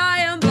that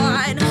I am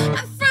blind.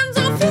 My friends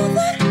all feel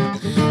that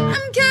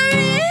I'm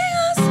carrying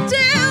a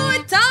still. I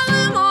tell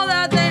them all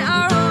that they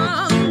are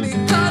wrong.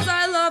 Because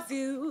I love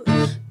you.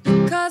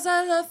 Because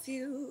I love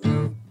you.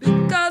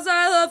 Because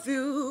I love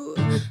you.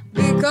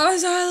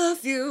 Because I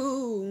love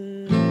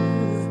you.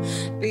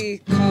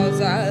 Because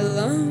I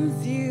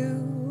love you.